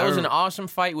remember. That was an awesome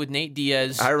fight with Nate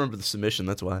Diaz. I rember the submission.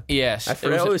 That's why. Yes. I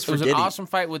always forget. It was an awesome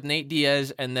fight with Nate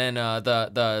Diaz, and then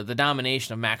the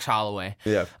domination of Max Holloway.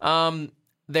 Yeah.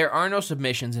 There are no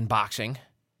submissions in boxing.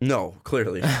 No,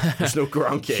 clearly. There's no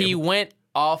ground game. He went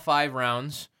all 5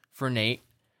 rounds for Nate.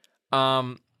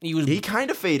 He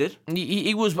kind of faded.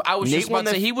 He was. I was just about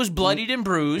to say he was bloodied and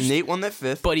bruised. Nate won that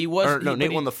 5th, but he was.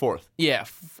 Nate won the 4th. Yeah,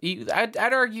 I'd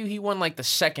argue he won like the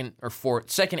 2nd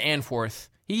and 4th.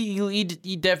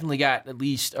 He definitely got at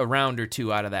least a round or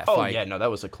 2 out of that fight. Oh yeah, no,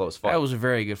 that was a close fight. That was a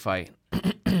very good fight.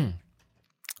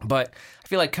 But I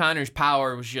feel like Conor's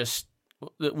power was just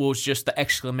the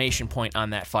exclamation point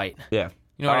on that fight. Yeah.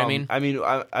 You know what I mean?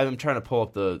 I'm trying to pull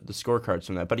up the scorecards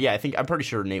from that. But yeah, I'm pretty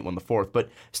sure Nate won the 4th. But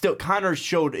still, Conor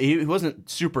showed he wasn't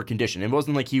super conditioned. It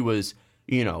wasn't like he was,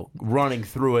 running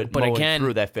through it,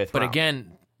 through that 5th round. But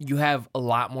again, you have a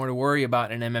lot more to worry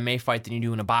about in an MMA fight than you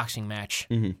do in a boxing match.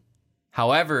 Mm-hmm.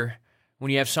 However,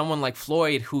 when you have someone like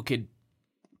Floyd who could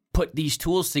put these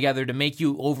tools together to make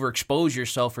you overexpose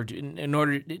yourself, or in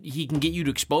order he can get you to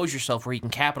expose yourself where he can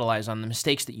capitalize on the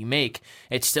mistakes that you make,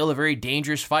 it's still a very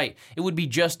dangerous fight. It would be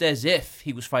just as if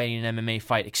he was fighting an MMA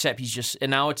fight, except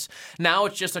now it's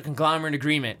just a conglomerate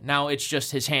agreement. Now it's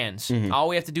just his hands. Mm-hmm. All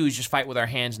we have to do is just fight with our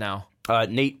hands now.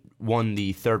 Nate won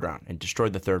the 3rd round and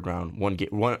destroyed the 3rd round.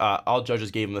 All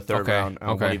judges gave him the 3rd round.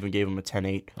 One even gave him a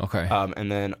 10-8. Okay.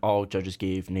 And then all judges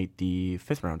gave Nate the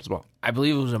 5th round as well. I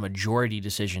believe it was a majority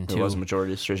decision, too. It was a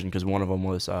majority decision because one of them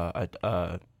was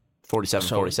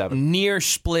 47-47. Near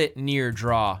split, near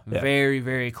draw. Yeah. Very,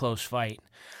 very close fight.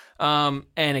 And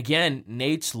again,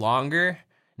 Nate's longer.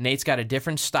 Nate's got a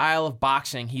different style of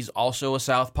boxing. He's also a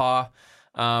southpaw.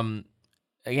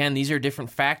 Again, these are different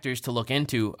factors to look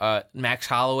into. Max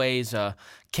Holloway's a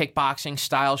kickboxing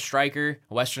style striker,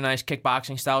 westernized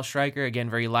kickboxing style striker. Again,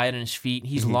 very light on his feet.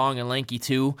 He's long and lanky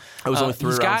too. It was only 3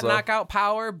 rounds. He's got though. Knockout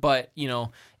power, but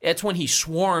it's when he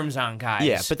swarms on guys.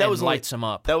 Yeah, but that was lights them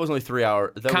up. That was only 3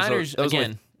 hours. Connor's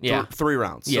again. Yeah, 3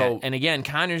 rounds. Yeah, So, and again,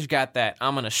 Connor's got that.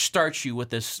 I'm gonna start you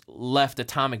with this left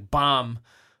atomic bomb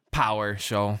power.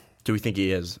 So, do we think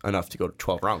he has enough to go to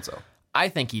 12 rounds though? I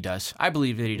think he does. I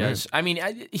believe that he does. I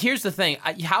mean, here's the thing.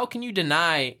 How can you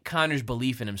deny Conor's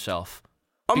belief in himself?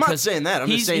 I'm not saying that. I'm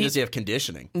just saying, does he have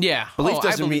conditioning? Yeah. Belief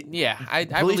doesn't mean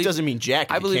belief doesn't mean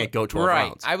jack if you can't go 12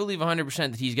 rounds. I believe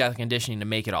 100% that he's got the conditioning to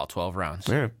make it all 12 rounds.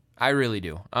 Yeah. I really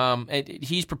do.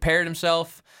 He's prepared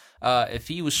himself. If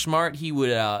he was smart, he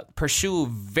would pursue a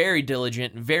very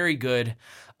diligent, very good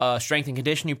strength and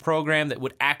conditioning program that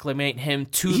would acclimate him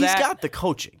to that. He's got the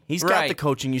coaching. He's got the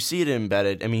coaching. You see it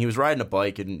embedded. I mean, he was riding a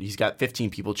bike, and he's got 15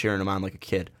 people cheering him on like a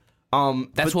kid.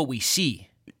 That's what we see.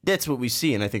 That's what we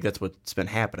see, and I think that's what's been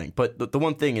happening. But the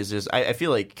one thing is I feel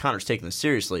like Conor's taking this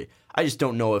seriously. I just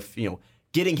don't know if,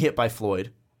 getting hit by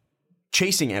Floyd,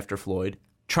 chasing after Floyd,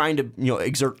 trying to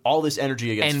exert all this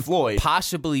energy against Floyd,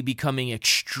 possibly becoming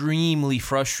extremely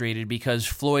frustrated because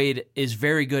Floyd is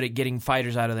very good at getting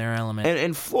fighters out of their element.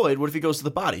 And Floyd, what if he goes to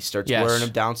the body, starts wearing him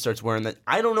down, starts wearing that?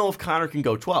 I don't know if Conor can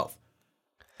go 12.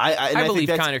 I believe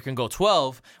Conor can go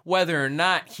 12. Whether or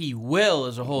not he will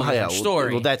is a whole different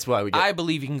story. Well, that's why I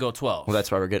believe he can go 12. Well,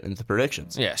 that's why we're getting into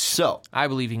predictions. Yes. So I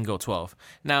believe he can go 12.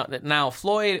 Now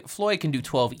Floyd can do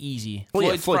 12 easy.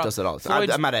 Well, Floyd does it all the time.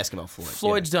 I'm not asking about Floyd.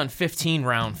 Floyd's done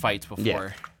 15-round fights before.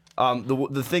 Yeah.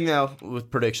 The thing now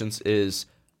with predictions is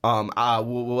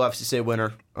we'll obviously say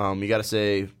winner. You got to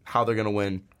say how they're going to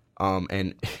win.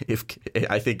 And if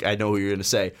I think I know who you're going to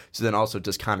say, so then also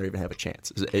does Conor even have a chance?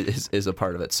 Is a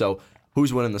part of it. So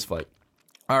who's winning this fight?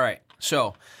 All right.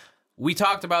 So we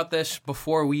talked about this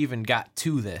before we even got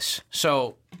to this.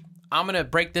 So I'm going to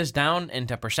break this down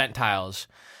into percentiles.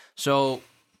 So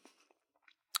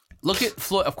look at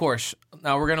Floyd. Of course.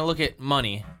 Now we're going to look at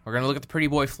money. We're going to look at the pretty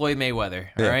boy Floyd Mayweather.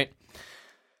 All right.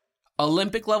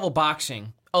 Olympic level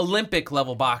boxing,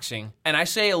 and I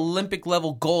say Olympic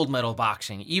level gold medal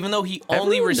boxing, even though he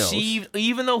only received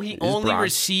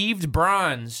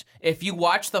bronze. If you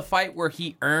watch the fight where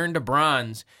he earned a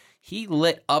bronze, he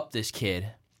lit up this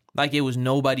kid like it was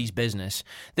nobody's business.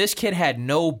 This kid had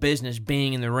no business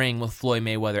being in the ring with Floyd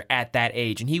Mayweather at that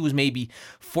age, and he was maybe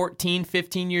 14,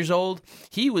 15 years old.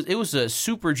 It was a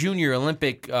Super Junior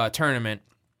Olympic tournament.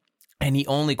 And he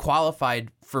only qualified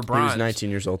for bronze. He was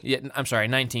 19 years old. Yeah, I'm sorry,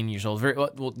 19 years old.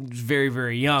 Very,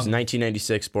 very young. He was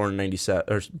 1996, born in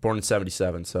 97, or born in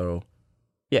 77. So,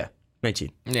 yeah,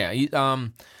 19. Yeah,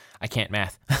 I can't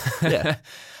math. Yeah,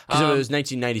 because if it was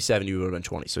 1997, he would have been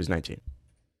 20. So he's 19.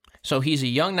 So he's a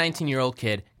young 19-year-old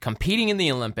kid competing in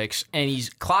the Olympics, and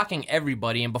he's clocking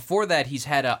everybody. And before that, he's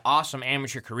had an awesome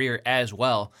amateur career as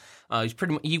well.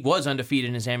 He was undefeated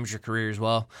in his amateur career as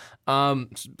well.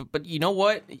 But you know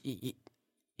what?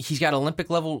 He's got Olympic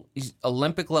level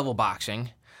boxing.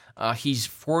 He's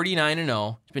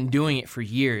 49-0. He's been doing it for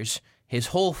years. His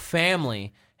whole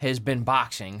family has been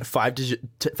boxing. Five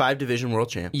division world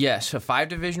champ. Yes, a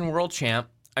 5-division world champ.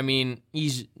 I mean,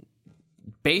 he's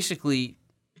basically,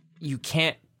 you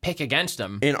can't pick against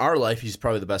him. In our life, he's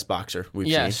probably the best boxer we've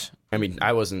seen. I mean,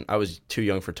 I was too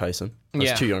young for Tyson. I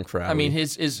was too young for Ali. I mean,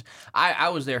 I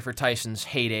was there for Tyson's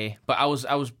heyday, but I was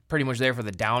pretty much there for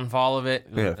the downfall of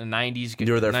it, the 90s.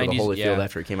 You were there for the Holyfield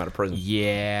after he came out of prison.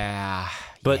 Yeah.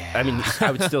 But, I mean,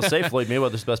 I would still say Floyd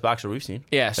Mayweather's the best boxer we've seen.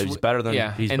 Yes. He's better than...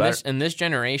 Yeah. He's in this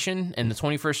generation, in the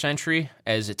 21st century,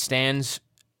 as it stands...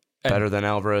 Better than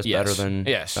Alvarez, better than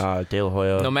De La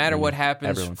Hoya. No matter what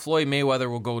happens, Floyd Mayweather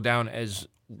will go down as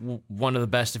one of the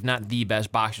best, if not the best,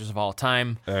 boxers of all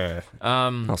time.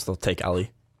 I'll still take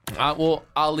Ali.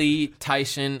 Ali,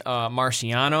 Tyson,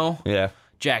 Marciano,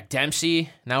 Jack Dempsey.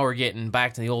 Now we're getting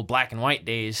back to the old black and white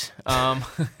days, where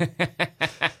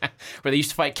they used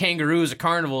to fight kangaroos at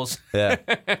carnivals. Yeah,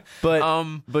 but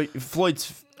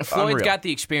Floyd's got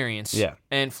the experience. Yeah,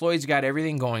 and Floyd's got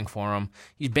everything going for him.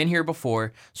 He's been here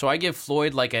before, so I give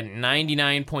Floyd like a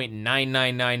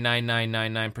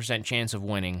 99.9999999% chance of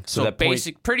winning. So that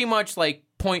pretty much like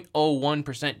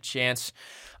 0.01% chance.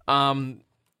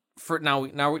 For now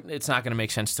it's not going to make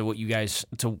sense to what you guys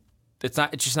It's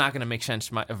just not going to make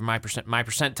sense. My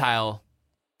percentile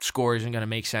score isn't going to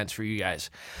make sense for you guys.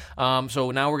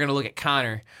 So now we're going to look at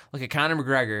Conor. Look at Conor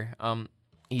McGregor.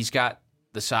 He's got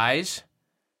the size.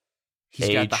 He's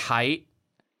got the height.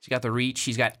 He's got the reach.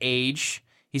 He's got age.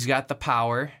 He's got the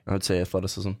power. I would say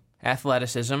athleticism.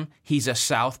 He's a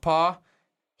southpaw.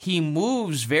 He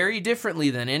moves very differently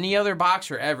than any other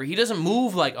boxer ever. He doesn't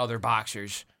move like other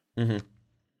boxers. Mm-hmm.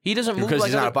 He doesn't move because like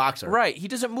he's not a boxer. Right. He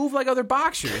doesn't move like other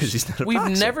boxers. He's not a We've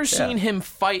boxer. never seen him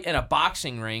fight in a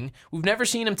boxing ring. We've never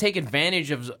seen him take advantage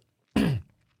of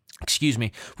excuse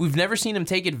me. We've never seen him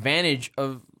take advantage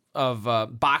of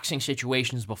boxing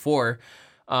situations before.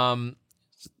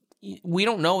 We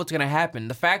don't know what's going to happen.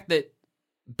 The fact that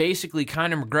basically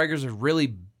Conor McGregor's a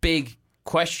really big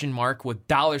question mark with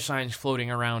dollar signs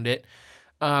floating around it.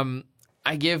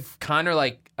 I give Conor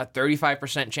like a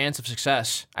 35% chance of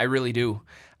success. I really do.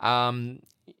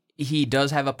 He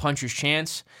does have a puncher's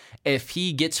chance. If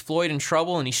he gets Floyd in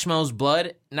trouble and he smells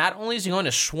blood, not only is he going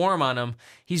to swarm on him,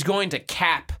 he's going to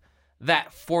cap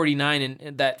that 49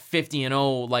 and that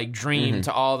 50-0 like dream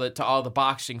to all the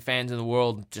boxing fans in the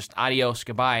world. Just adios,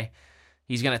 goodbye.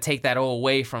 He's going to take that all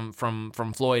away from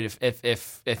Floyd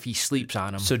if he sleeps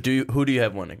on him. So who do you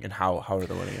have winning, and how are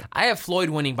they winning it? I have Floyd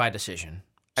winning by decision.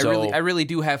 So, I really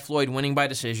do have Floyd winning by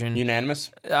decision.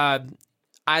 Unanimous?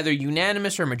 Either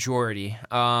unanimous or majority.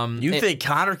 You think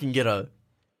Conor can get a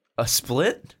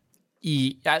split?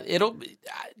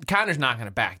 Conor's not going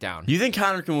to back down. You think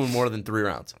Conor can win more than 3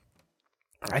 rounds?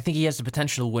 I think he has the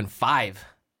potential to win 5.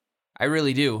 I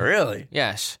really do. Really?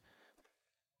 Yes.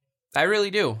 I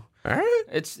really do. All right.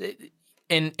 It's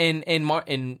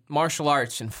in martial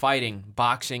arts and fighting,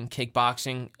 boxing,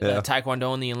 kickboxing,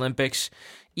 taekwondo in the Olympics,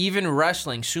 even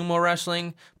wrestling, sumo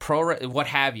wrestling, what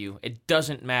have you. It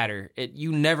doesn't matter.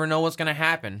 You never know what's going to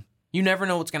happen. You never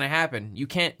know what's going to happen.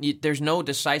 There's no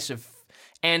decisive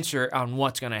answer on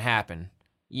what's going to happen.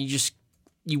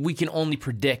 We can only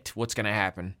predict what's going to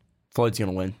happen. Floyd's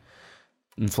going to win.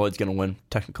 And Floyd's going to win.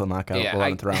 Technical knockout,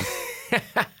 11th round.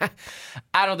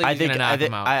 I don't think he's going to knock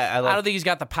him out. I don't think he's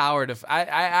got the power to.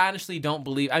 I honestly don't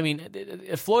believe. I mean,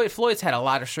 Floyd's had a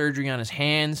lot of surgery on his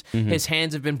hands. His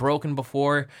hands have been broken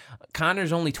before.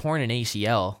 Conor's only torn an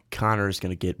ACL. Conor's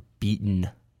going to get beaten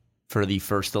for the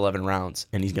first 11 rounds,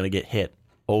 and he's going to get hit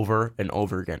over and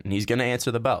over again. And he's going to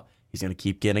answer the bell. He's going to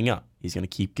keep getting up. He's going to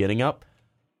keep getting up.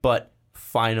 But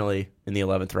finally, in the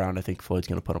 11th round, I think Floyd's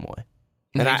going to put him away.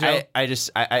 And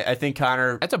I think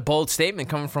Conor... That's a bold statement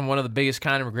coming from one of the biggest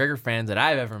Conor McGregor fans that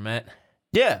I've ever met.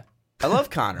 Yeah. I love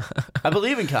Conor. I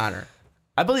believe in Conor.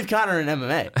 I believe Conor in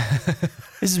MMA.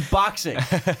 This is boxing.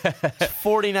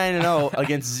 49-0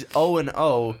 against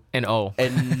 0-0.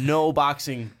 And no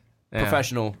boxing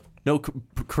professional,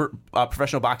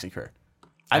 professional boxing career.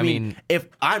 I mean, if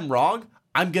I'm wrong,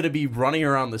 I'm going to be running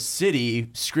around the city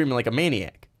screaming like a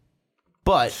maniac.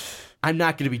 But I'm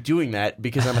not going to be doing that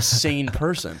because I'm a sane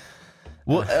person.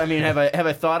 Well, I mean, have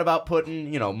I thought about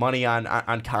putting money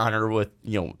on Conor with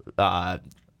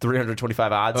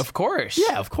 325 odds? Of course.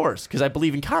 Yeah, of course, because I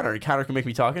believe in Conor, and Conor can make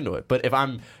me talk into it. But if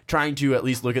I'm trying to at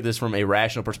least look at this from a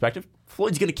rational perspective,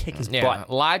 Floyd's going to kick his butt.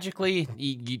 Logically,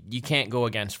 you can't go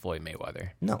against Floyd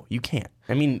Mayweather. No, you can't.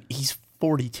 I mean, he's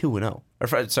 42-0. Or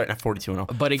sorry, not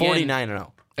 42-0. But again,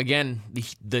 49-0. Again,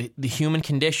 the human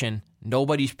condition.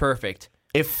 Nobody's perfect.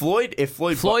 If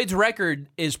Floyd's record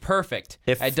is perfect.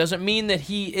 It doesn't mean that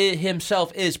he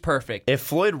himself is perfect. If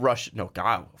Floyd rushed, no,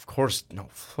 God, of course, no.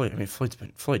 Floyd. I mean, Floyd's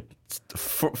been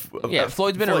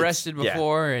arrested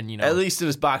before, and at least in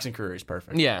his boxing career, he's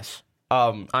perfect. Yes.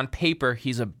 On paper,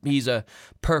 he's a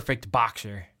perfect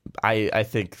boxer. I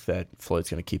think that Floyd's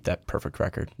going to keep that perfect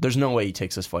record. There's no way he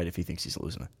takes this fight if he thinks he's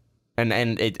losing it, and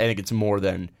I think it's more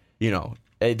than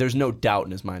there's no doubt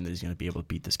in his mind that he's going to be able to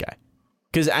beat this guy.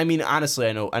 Because, I mean, honestly,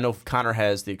 I know Conor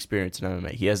has the experience in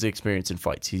MMA. He has the experience in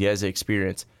fights. He has the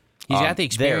experience. He's got the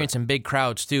experience in big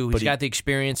crowds, too. He's got the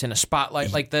experience in a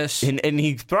spotlight like this. And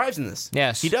he thrives in this.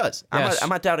 Yes. He does. Yes. I'm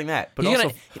not doubting that. But he's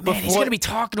going to be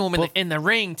talking to him in the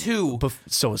ring, too.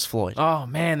 So is Floyd. Oh,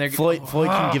 man. Floyd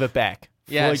can give it back.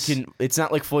 Yes. It's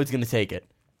not like Floyd's going to take it.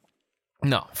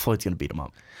 No. Floyd's going to beat him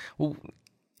up. Well,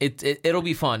 it'll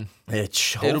be fun.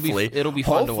 It'll be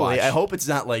fun to watch. I hope it's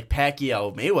not like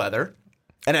Pacquiao Mayweather.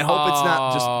 And I hope it's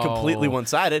not just completely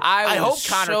one-sided. I hope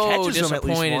Conor catches him at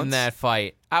least once. In that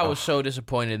fight. I was so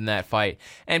disappointed in that fight.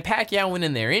 And Pacquiao went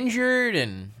in there injured,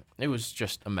 and it was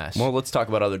just a mess. Well, let's talk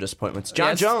about other disappointments.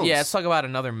 Jon Jones. Yeah, let's talk about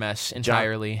another mess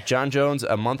entirely. Jon Jones,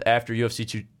 a month after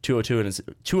UFC 202 and his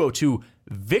 202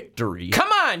 victory.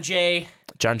 Come on, Jay.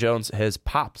 Jon Jones has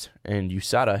popped, and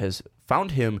USADA has found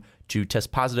him to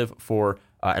test positive for,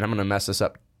 and I'm going to mess this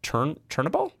up,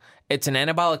 Turnbull? It's an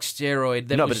anabolic steroid.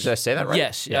 But did I say that right?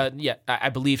 Yes. Yeah, I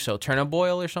believe so.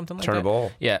 Turnaboil or something like that?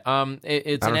 Turnbull. Yeah.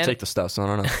 I don't take the stuff, so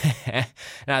I don't know.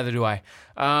 Neither do I.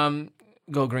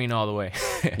 Go green all the way.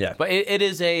 Yeah. But it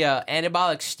is a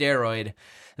anabolic steroid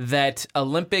that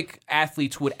Olympic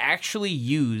athletes would actually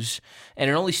use, and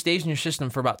it only stays in your system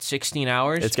for about 16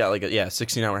 hours. It's got like a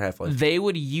 16-hour half-life. They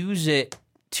would use it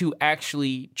to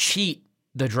actually cheat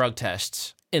the drug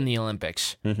tests in the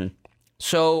Olympics. Mm-hmm.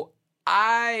 So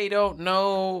I don't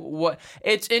know what...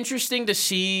 It's interesting to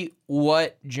see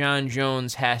what Jon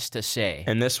Jones has to say.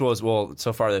 And this was,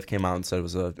 so far they've came out and said it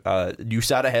was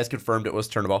USADA has confirmed it was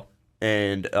Turnbull.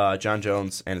 And Jon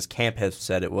Jones and his camp have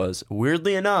said it was,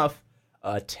 weirdly enough,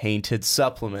 a tainted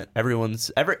supplement. Every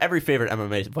favorite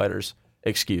MMA fighter's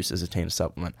excuse is obtain a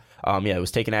supplement. It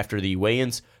was taken after the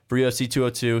weigh-ins for UFC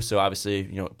 202, so obviously,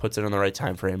 it puts it in the right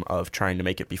time frame of trying to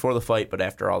make it before the fight, but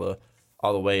after all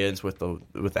the weigh-ins with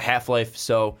the half-life.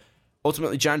 So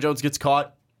ultimately, Jon Jones gets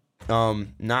caught. Honestly,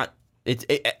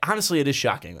 it is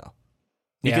shocking though,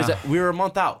 because we were a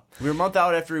month out. We were a month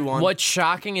out after he won. What's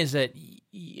shocking is that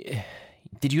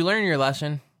did you learn your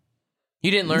lesson? You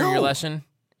didn't learn your lesson.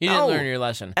 You didn't learn your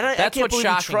lesson. And that's what's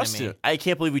shocking to me. I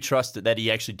can't believe we trusted that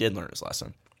he actually did learn his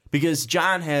lesson, because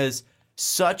Jon has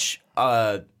such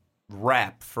a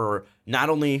rap for not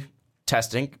only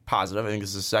testing positive. I think this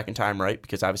is the second time, right?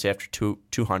 Because obviously after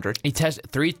 200. He tested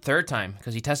third time,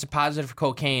 because he tested positive for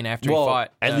cocaine after he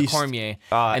fought Cormier.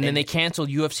 And then they canceled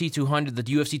UFC 200, the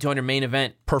UFC 200 main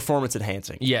event. Performance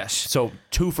enhancing. Yes. So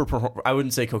I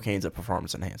wouldn't say cocaine's a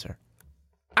performance enhancer.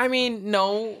 I mean,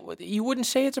 no, you wouldn't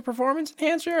say it's a performance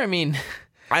enhancer? I mean...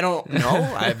 I don't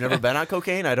know. I've never been on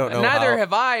cocaine. I don't know. Neither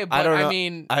have I, but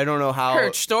I don't know how. I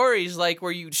heard stories like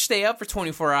where you stay up for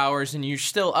 24 hours and you're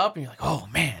still up and you're like, oh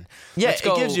man. Yeah, it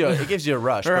gives you a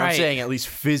rush. But I'm saying at least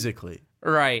physically.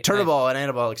 Right. Turbol, an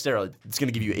anabolic steroid, it's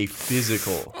going to give you a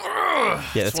physical.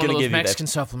 It's going to give you Mexican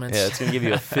supplements. Yeah, it's going to give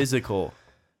you a physical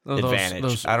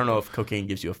advantage. I don't know if cocaine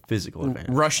gives you a physical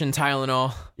advantage. Russian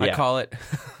Tylenol, I call it.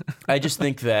 I just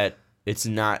think that it's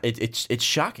not. It's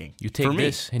shocking. You take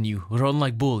this and you run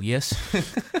like bull. Yes.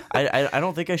 I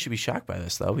don't think I should be shocked by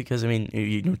this though, because I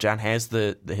mean, Jon has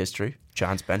the history.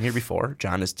 Jon's been here before.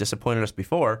 Jon has disappointed us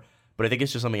before, but I think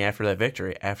it's just something after that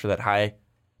victory, after that high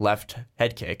left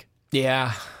head kick.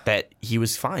 Yeah. That he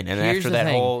was fine, and after that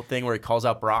whole thing where he calls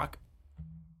out Brock.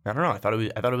 I don't know. I thought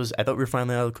we were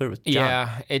finally out of the clear with Jon.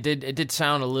 Yeah, it did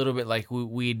sound a little bit like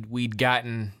we'd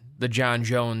gotten the Jon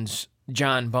Bones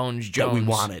Jones that we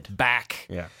wanted back.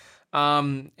 Yeah.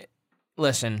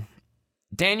 Listen,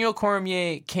 Daniel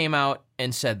Cormier came out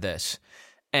and said this,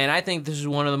 and I think this is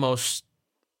one of the most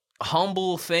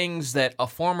humble things that a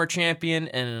former champion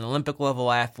and an Olympic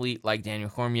level athlete like Daniel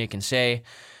Cormier can say.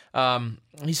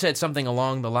 He said something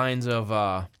along the lines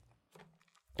of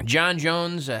Jon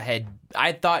Jones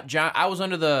I was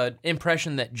under the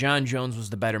impression that Jon Jones was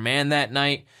the better man that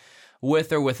night,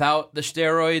 with or without the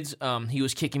steroids. He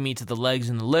was kicking me to the legs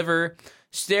and the liver.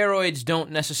 Steroids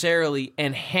don't necessarily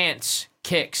enhance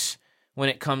kicks when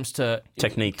it comes to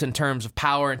technique, in terms of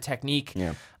power and technique.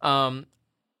 Yeah.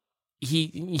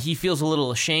 He feels a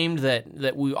little ashamed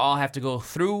that we all have to go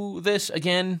through this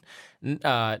again,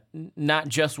 not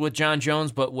just with Jon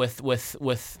Jones, but with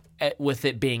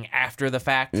it being after the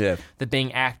fact. Yeah. That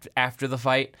being after the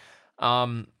fight.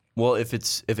 Well, if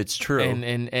it's true, and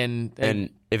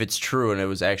if it's true, and it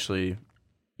was actually,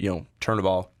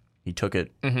 Turbol, he took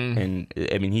it, and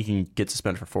I mean, he can get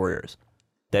suspended for 4 years.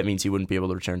 That means he wouldn't be able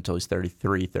to return until he's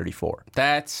 33, 34.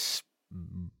 That's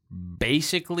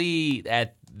basically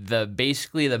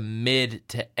the mid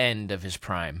to end of his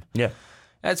prime. Yeah,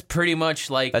 that's pretty much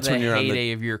like the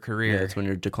heyday of your career. Yeah, that's when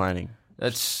you're declining.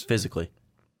 That's physically.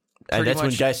 And that's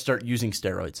when guys start using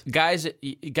steroids. Guys,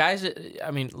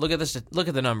 I mean, look at this. Look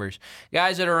at the numbers.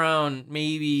 Guys at around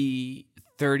maybe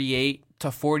 38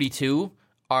 to 42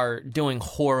 are doing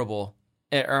horrible.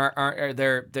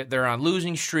 They're on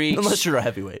losing streaks. Unless you're a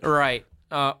heavyweight, right?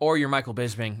 Or you're Michael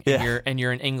Bisping, and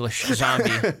you're an English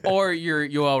zombie, or you're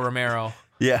Yoel Romero.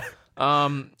 Yeah.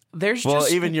 Even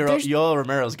Yoel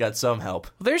Romero's got some help.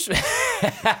 There's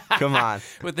come on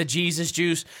with the Jesus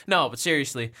juice. No, but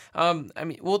seriously, I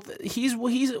mean, he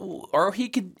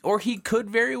could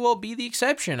very well be the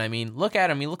exception. I mean, look at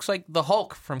him; he looks like the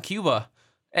Hulk from Cuba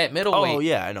at middleweight. Oh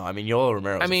yeah, I know. I mean, Yoel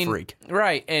Romero's a freak,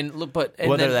 right? And look,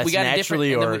 whether that's we got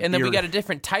naturally we got a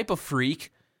different type of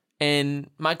freak in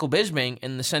Michael Bisping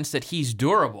in the sense that he's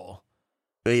durable.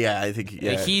 Yeah, I think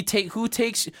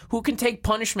who can take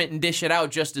punishment and dish it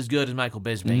out just as good as Michael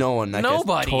Bisping? No one.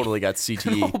 Nobody. Totally got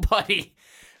CTE.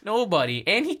 Nobody.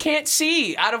 And he can't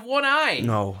see out of one eye.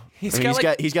 No. He's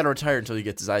got to retire until he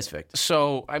gets his eyes fixed.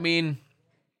 So, I mean,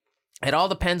 it all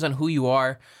depends on who you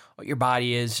are, what your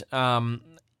body is. Jon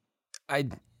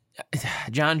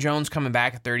Jones coming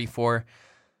back at 34.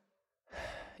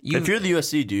 If you're the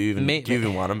UFC, do you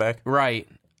even want him back? Right.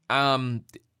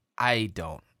 I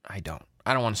don't.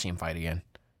 I don't want to see him fight again.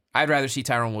 I'd rather see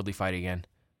Tyron Woodley fight again.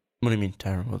 What do you mean,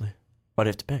 Tyron Woodley? Why do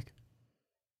you have to pick?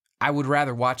 I would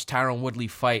rather watch Tyron Woodley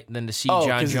fight than to see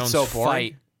Jon Jones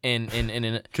fight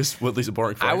in because Woodley's a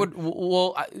boring fighter.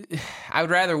 I would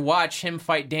rather watch him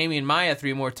fight Damian Maia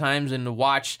 3 more times than to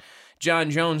watch Jon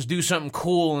Jones do something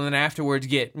cool and then afterwards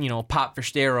get popped for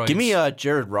steroids. Give me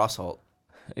Jared Rosholt.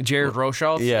 Jared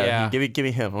Rosholt? Yeah. Give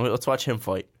me him. Let's watch him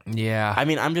fight. Yeah. I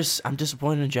mean, I'm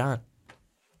disappointed in Jon.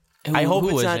 I hope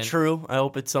it's not isn't? true. I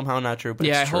hope it's somehow not true, but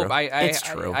Yeah, it's I true. hope. It's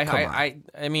true. Come on.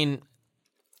 I mean,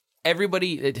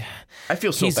 everybody. I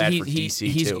feel so bad for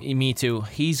DC, too. Me too.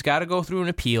 He's got to go through an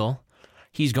appeal.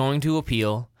 He's going to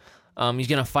appeal. He's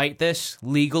going to fight this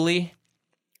legally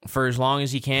for as long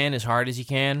as he can, as hard as he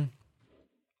can.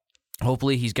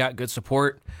 Hopefully, he's got good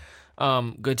support,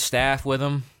 good staff with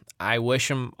him. I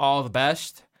wish him all the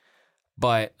best.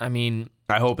 But, I mean,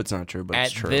 I hope it's not true, but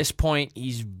it's true. At this point,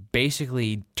 he's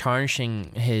basically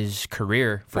tarnishing his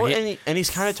career. And he's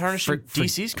kind of tarnishing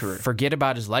DC's career. Forget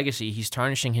about his legacy. He's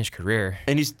tarnishing his career.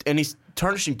 And he's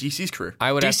tarnishing DC's career.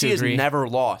 I would have to agree. DC has never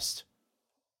lost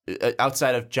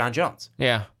outside of John Jones.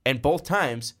 Yeah. And both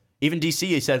times, even DC,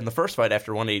 he said in the first fight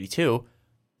after 182,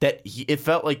 that it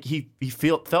felt like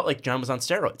felt like John was on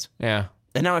steroids. Yeah.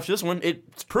 And now after this one,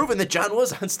 it's proven that John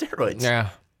was on steroids. Yeah.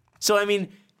 So, I mean,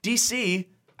 DC,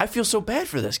 I feel so bad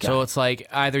for this guy. So it's like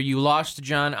either you lost to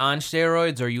John on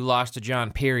steroids or you lost to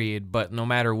John, period. But no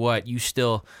matter what, you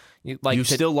still...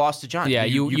 still lost to John. Yeah,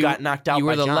 you got knocked out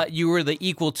by John. You were the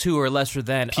equal to or lesser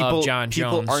than of John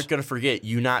Jones. People aren't going to forget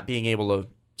you not being able to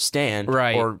stand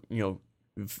or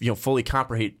fully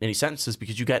comprehend any sentences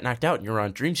because you got knocked out and you were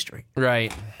on Dream Street.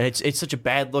 Right. And it's such a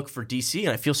bad look for DC, and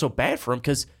I feel so bad for him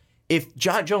because if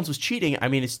John Jones was cheating, I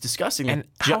mean, it's disgusting that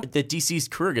DC's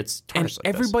career gets tarnished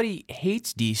like everybody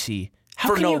hates DC.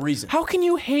 For no reason. How can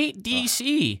you hate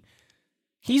DC?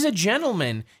 He's a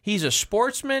gentleman. He's a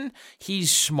sportsman.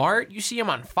 He's smart. You see him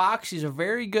on Fox. He's a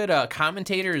very good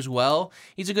commentator as well.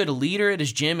 He's a good leader at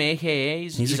his gym,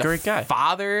 AKAs. He's a great guy.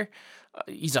 Father.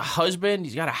 He's a husband.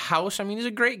 He's got a house. I mean, he's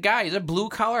a great guy. He's a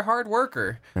blue-collar hard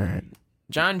worker. All right.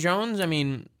 John Jones, I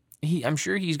mean, I'm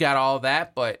sure he's got all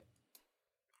that, but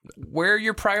where are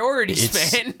your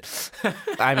priorities, man?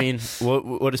 I mean,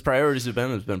 what his priorities have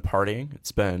been partying.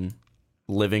 It's been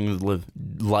living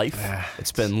life.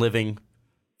 It's been living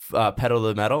pedal to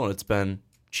the metal, and it's been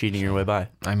cheating your way by.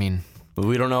 I mean,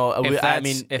 we don't know.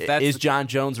 Is John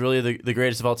Jones really the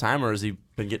greatest of all time, or has he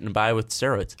been getting by with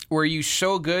steroids? Were you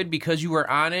so good because you were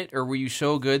on it, or were you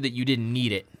so good that you didn't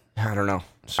need it? I don't know.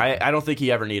 I don't think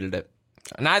he ever needed it.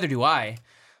 Neither do I.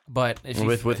 But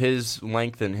with his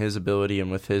length and his ability and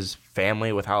with his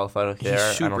family, with how athletic they are,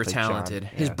 he's super talented.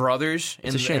 His brothers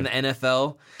in the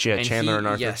NFL, Chandler and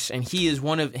Arthur. Yes, and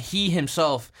he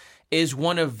himself is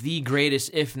one of the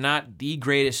greatest, if not the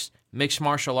greatest, mixed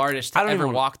martial artist to ever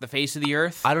walk the face of the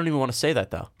earth. I don't even want to say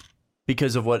that though,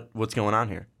 because of what's going on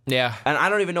here. Yeah, and I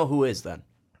don't even know who is then.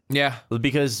 Yeah,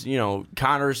 because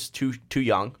Conor's too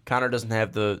young. Conor doesn't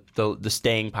have the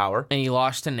staying power, and he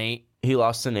lost to Nate.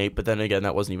 But then again,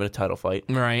 that wasn't even a title fight.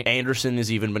 Right. Anderson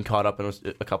has even been caught up in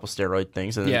a couple steroid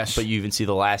things. Yes. But you even see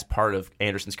the last part of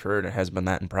Anderson's career, and it hasn't been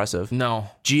that impressive. No.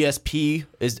 GSP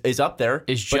is up there.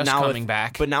 Is just coming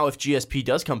back. But now if GSP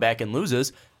does come back and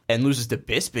loses to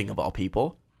Bisping of all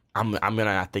people, I'm going to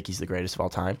not think he's the greatest of all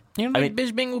time. You don't think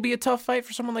Bisping will be a tough fight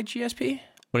for someone like GSP?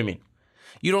 What do you mean?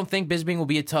 You don't think Bisping will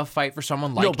be a tough fight for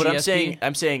someone like GSP? No, but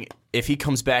I'm saying if he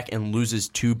comes back and loses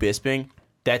to Bisping,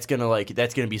 that's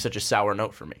gonna be such a sour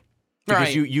note for me.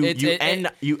 Because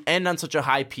right. you end on such a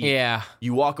high peak. Yeah.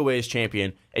 You walk away as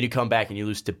champion, and you come back and you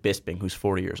lose to Bisping, who's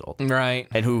 40 years old. Right.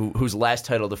 And whose last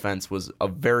title defense was a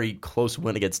very close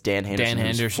win against Dan Henderson,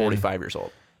 who's 45 years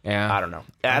old. Yeah. I don't know.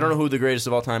 I don't know who the greatest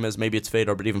of all time is. Maybe it's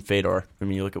Fedor, but even Fedor, I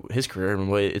mean, you look at his career and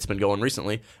the way it's been going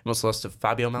recently, he almost lost to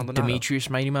Fabio Maldonado. Demetrius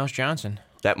Mighty Mouse Johnson.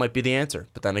 That might be the answer.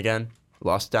 But then again,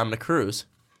 we lost to Dominic Cruz.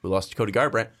 We lost to Cody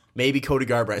Garbrandt. Maybe Cody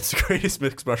Garbrandt's the greatest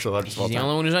mixed martial artist of all time. He's the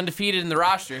only one who's undefeated in the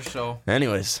roster, so...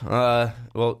 Anyways,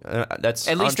 that's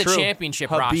at least untrue. The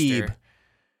championship roster.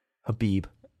 Habib.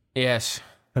 Yes.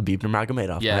 Habib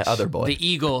Nurmagomedov, yes. My other boy. The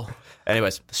Eagle.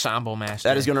 Anyways. The Sambo Master.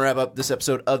 That is going to wrap up this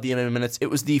episode of the MMA Minutes. It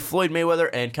was the Floyd Mayweather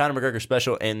and Conor McGregor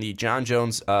special and the John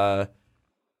Jones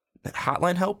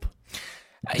hotline help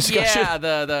discussion. Yeah,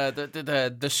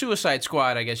 the Suicide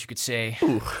Squad, I guess you could say.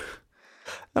 Ooh.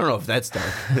 I don't know if that's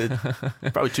dark.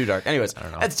 Probably too dark. Anyways,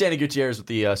 that's Danny Gutierrez with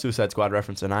the Suicide Squad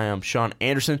reference, and I am Sean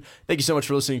Anderson. Thank you so much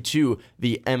for listening to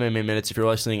the MMA Minutes. If you're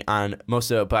listening on most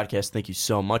of the podcasts, thank you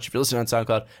so much. If you're listening on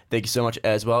SoundCloud, thank you so much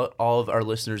as well. All of our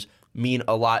listeners mean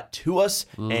a lot to us.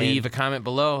 Leave a comment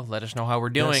below. Let us know how we're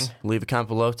doing. Yes, leave a comment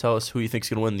below. Tell us who you think is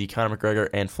going to win the Conor McGregor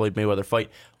and Floyd Mayweather fight.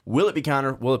 Will it be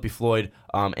Conor? Will it be Floyd?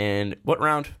 And what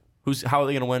round? How are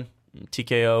they going to win?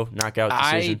 TKO, knockout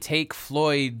decision. I take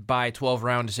Floyd by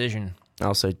 12-round decision.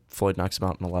 I'll say Floyd knocks him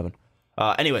out in 11.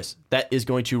 Anyways, that is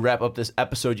going to wrap up this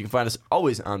episode. You can find us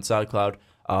always on SoundCloud.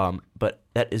 But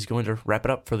that is going to wrap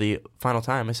it up for the final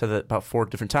time. I said that about 4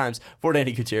 different times. For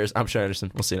Danny Gutierrez, I'm Sean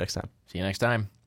Anderson. We'll see you next time. See you next time.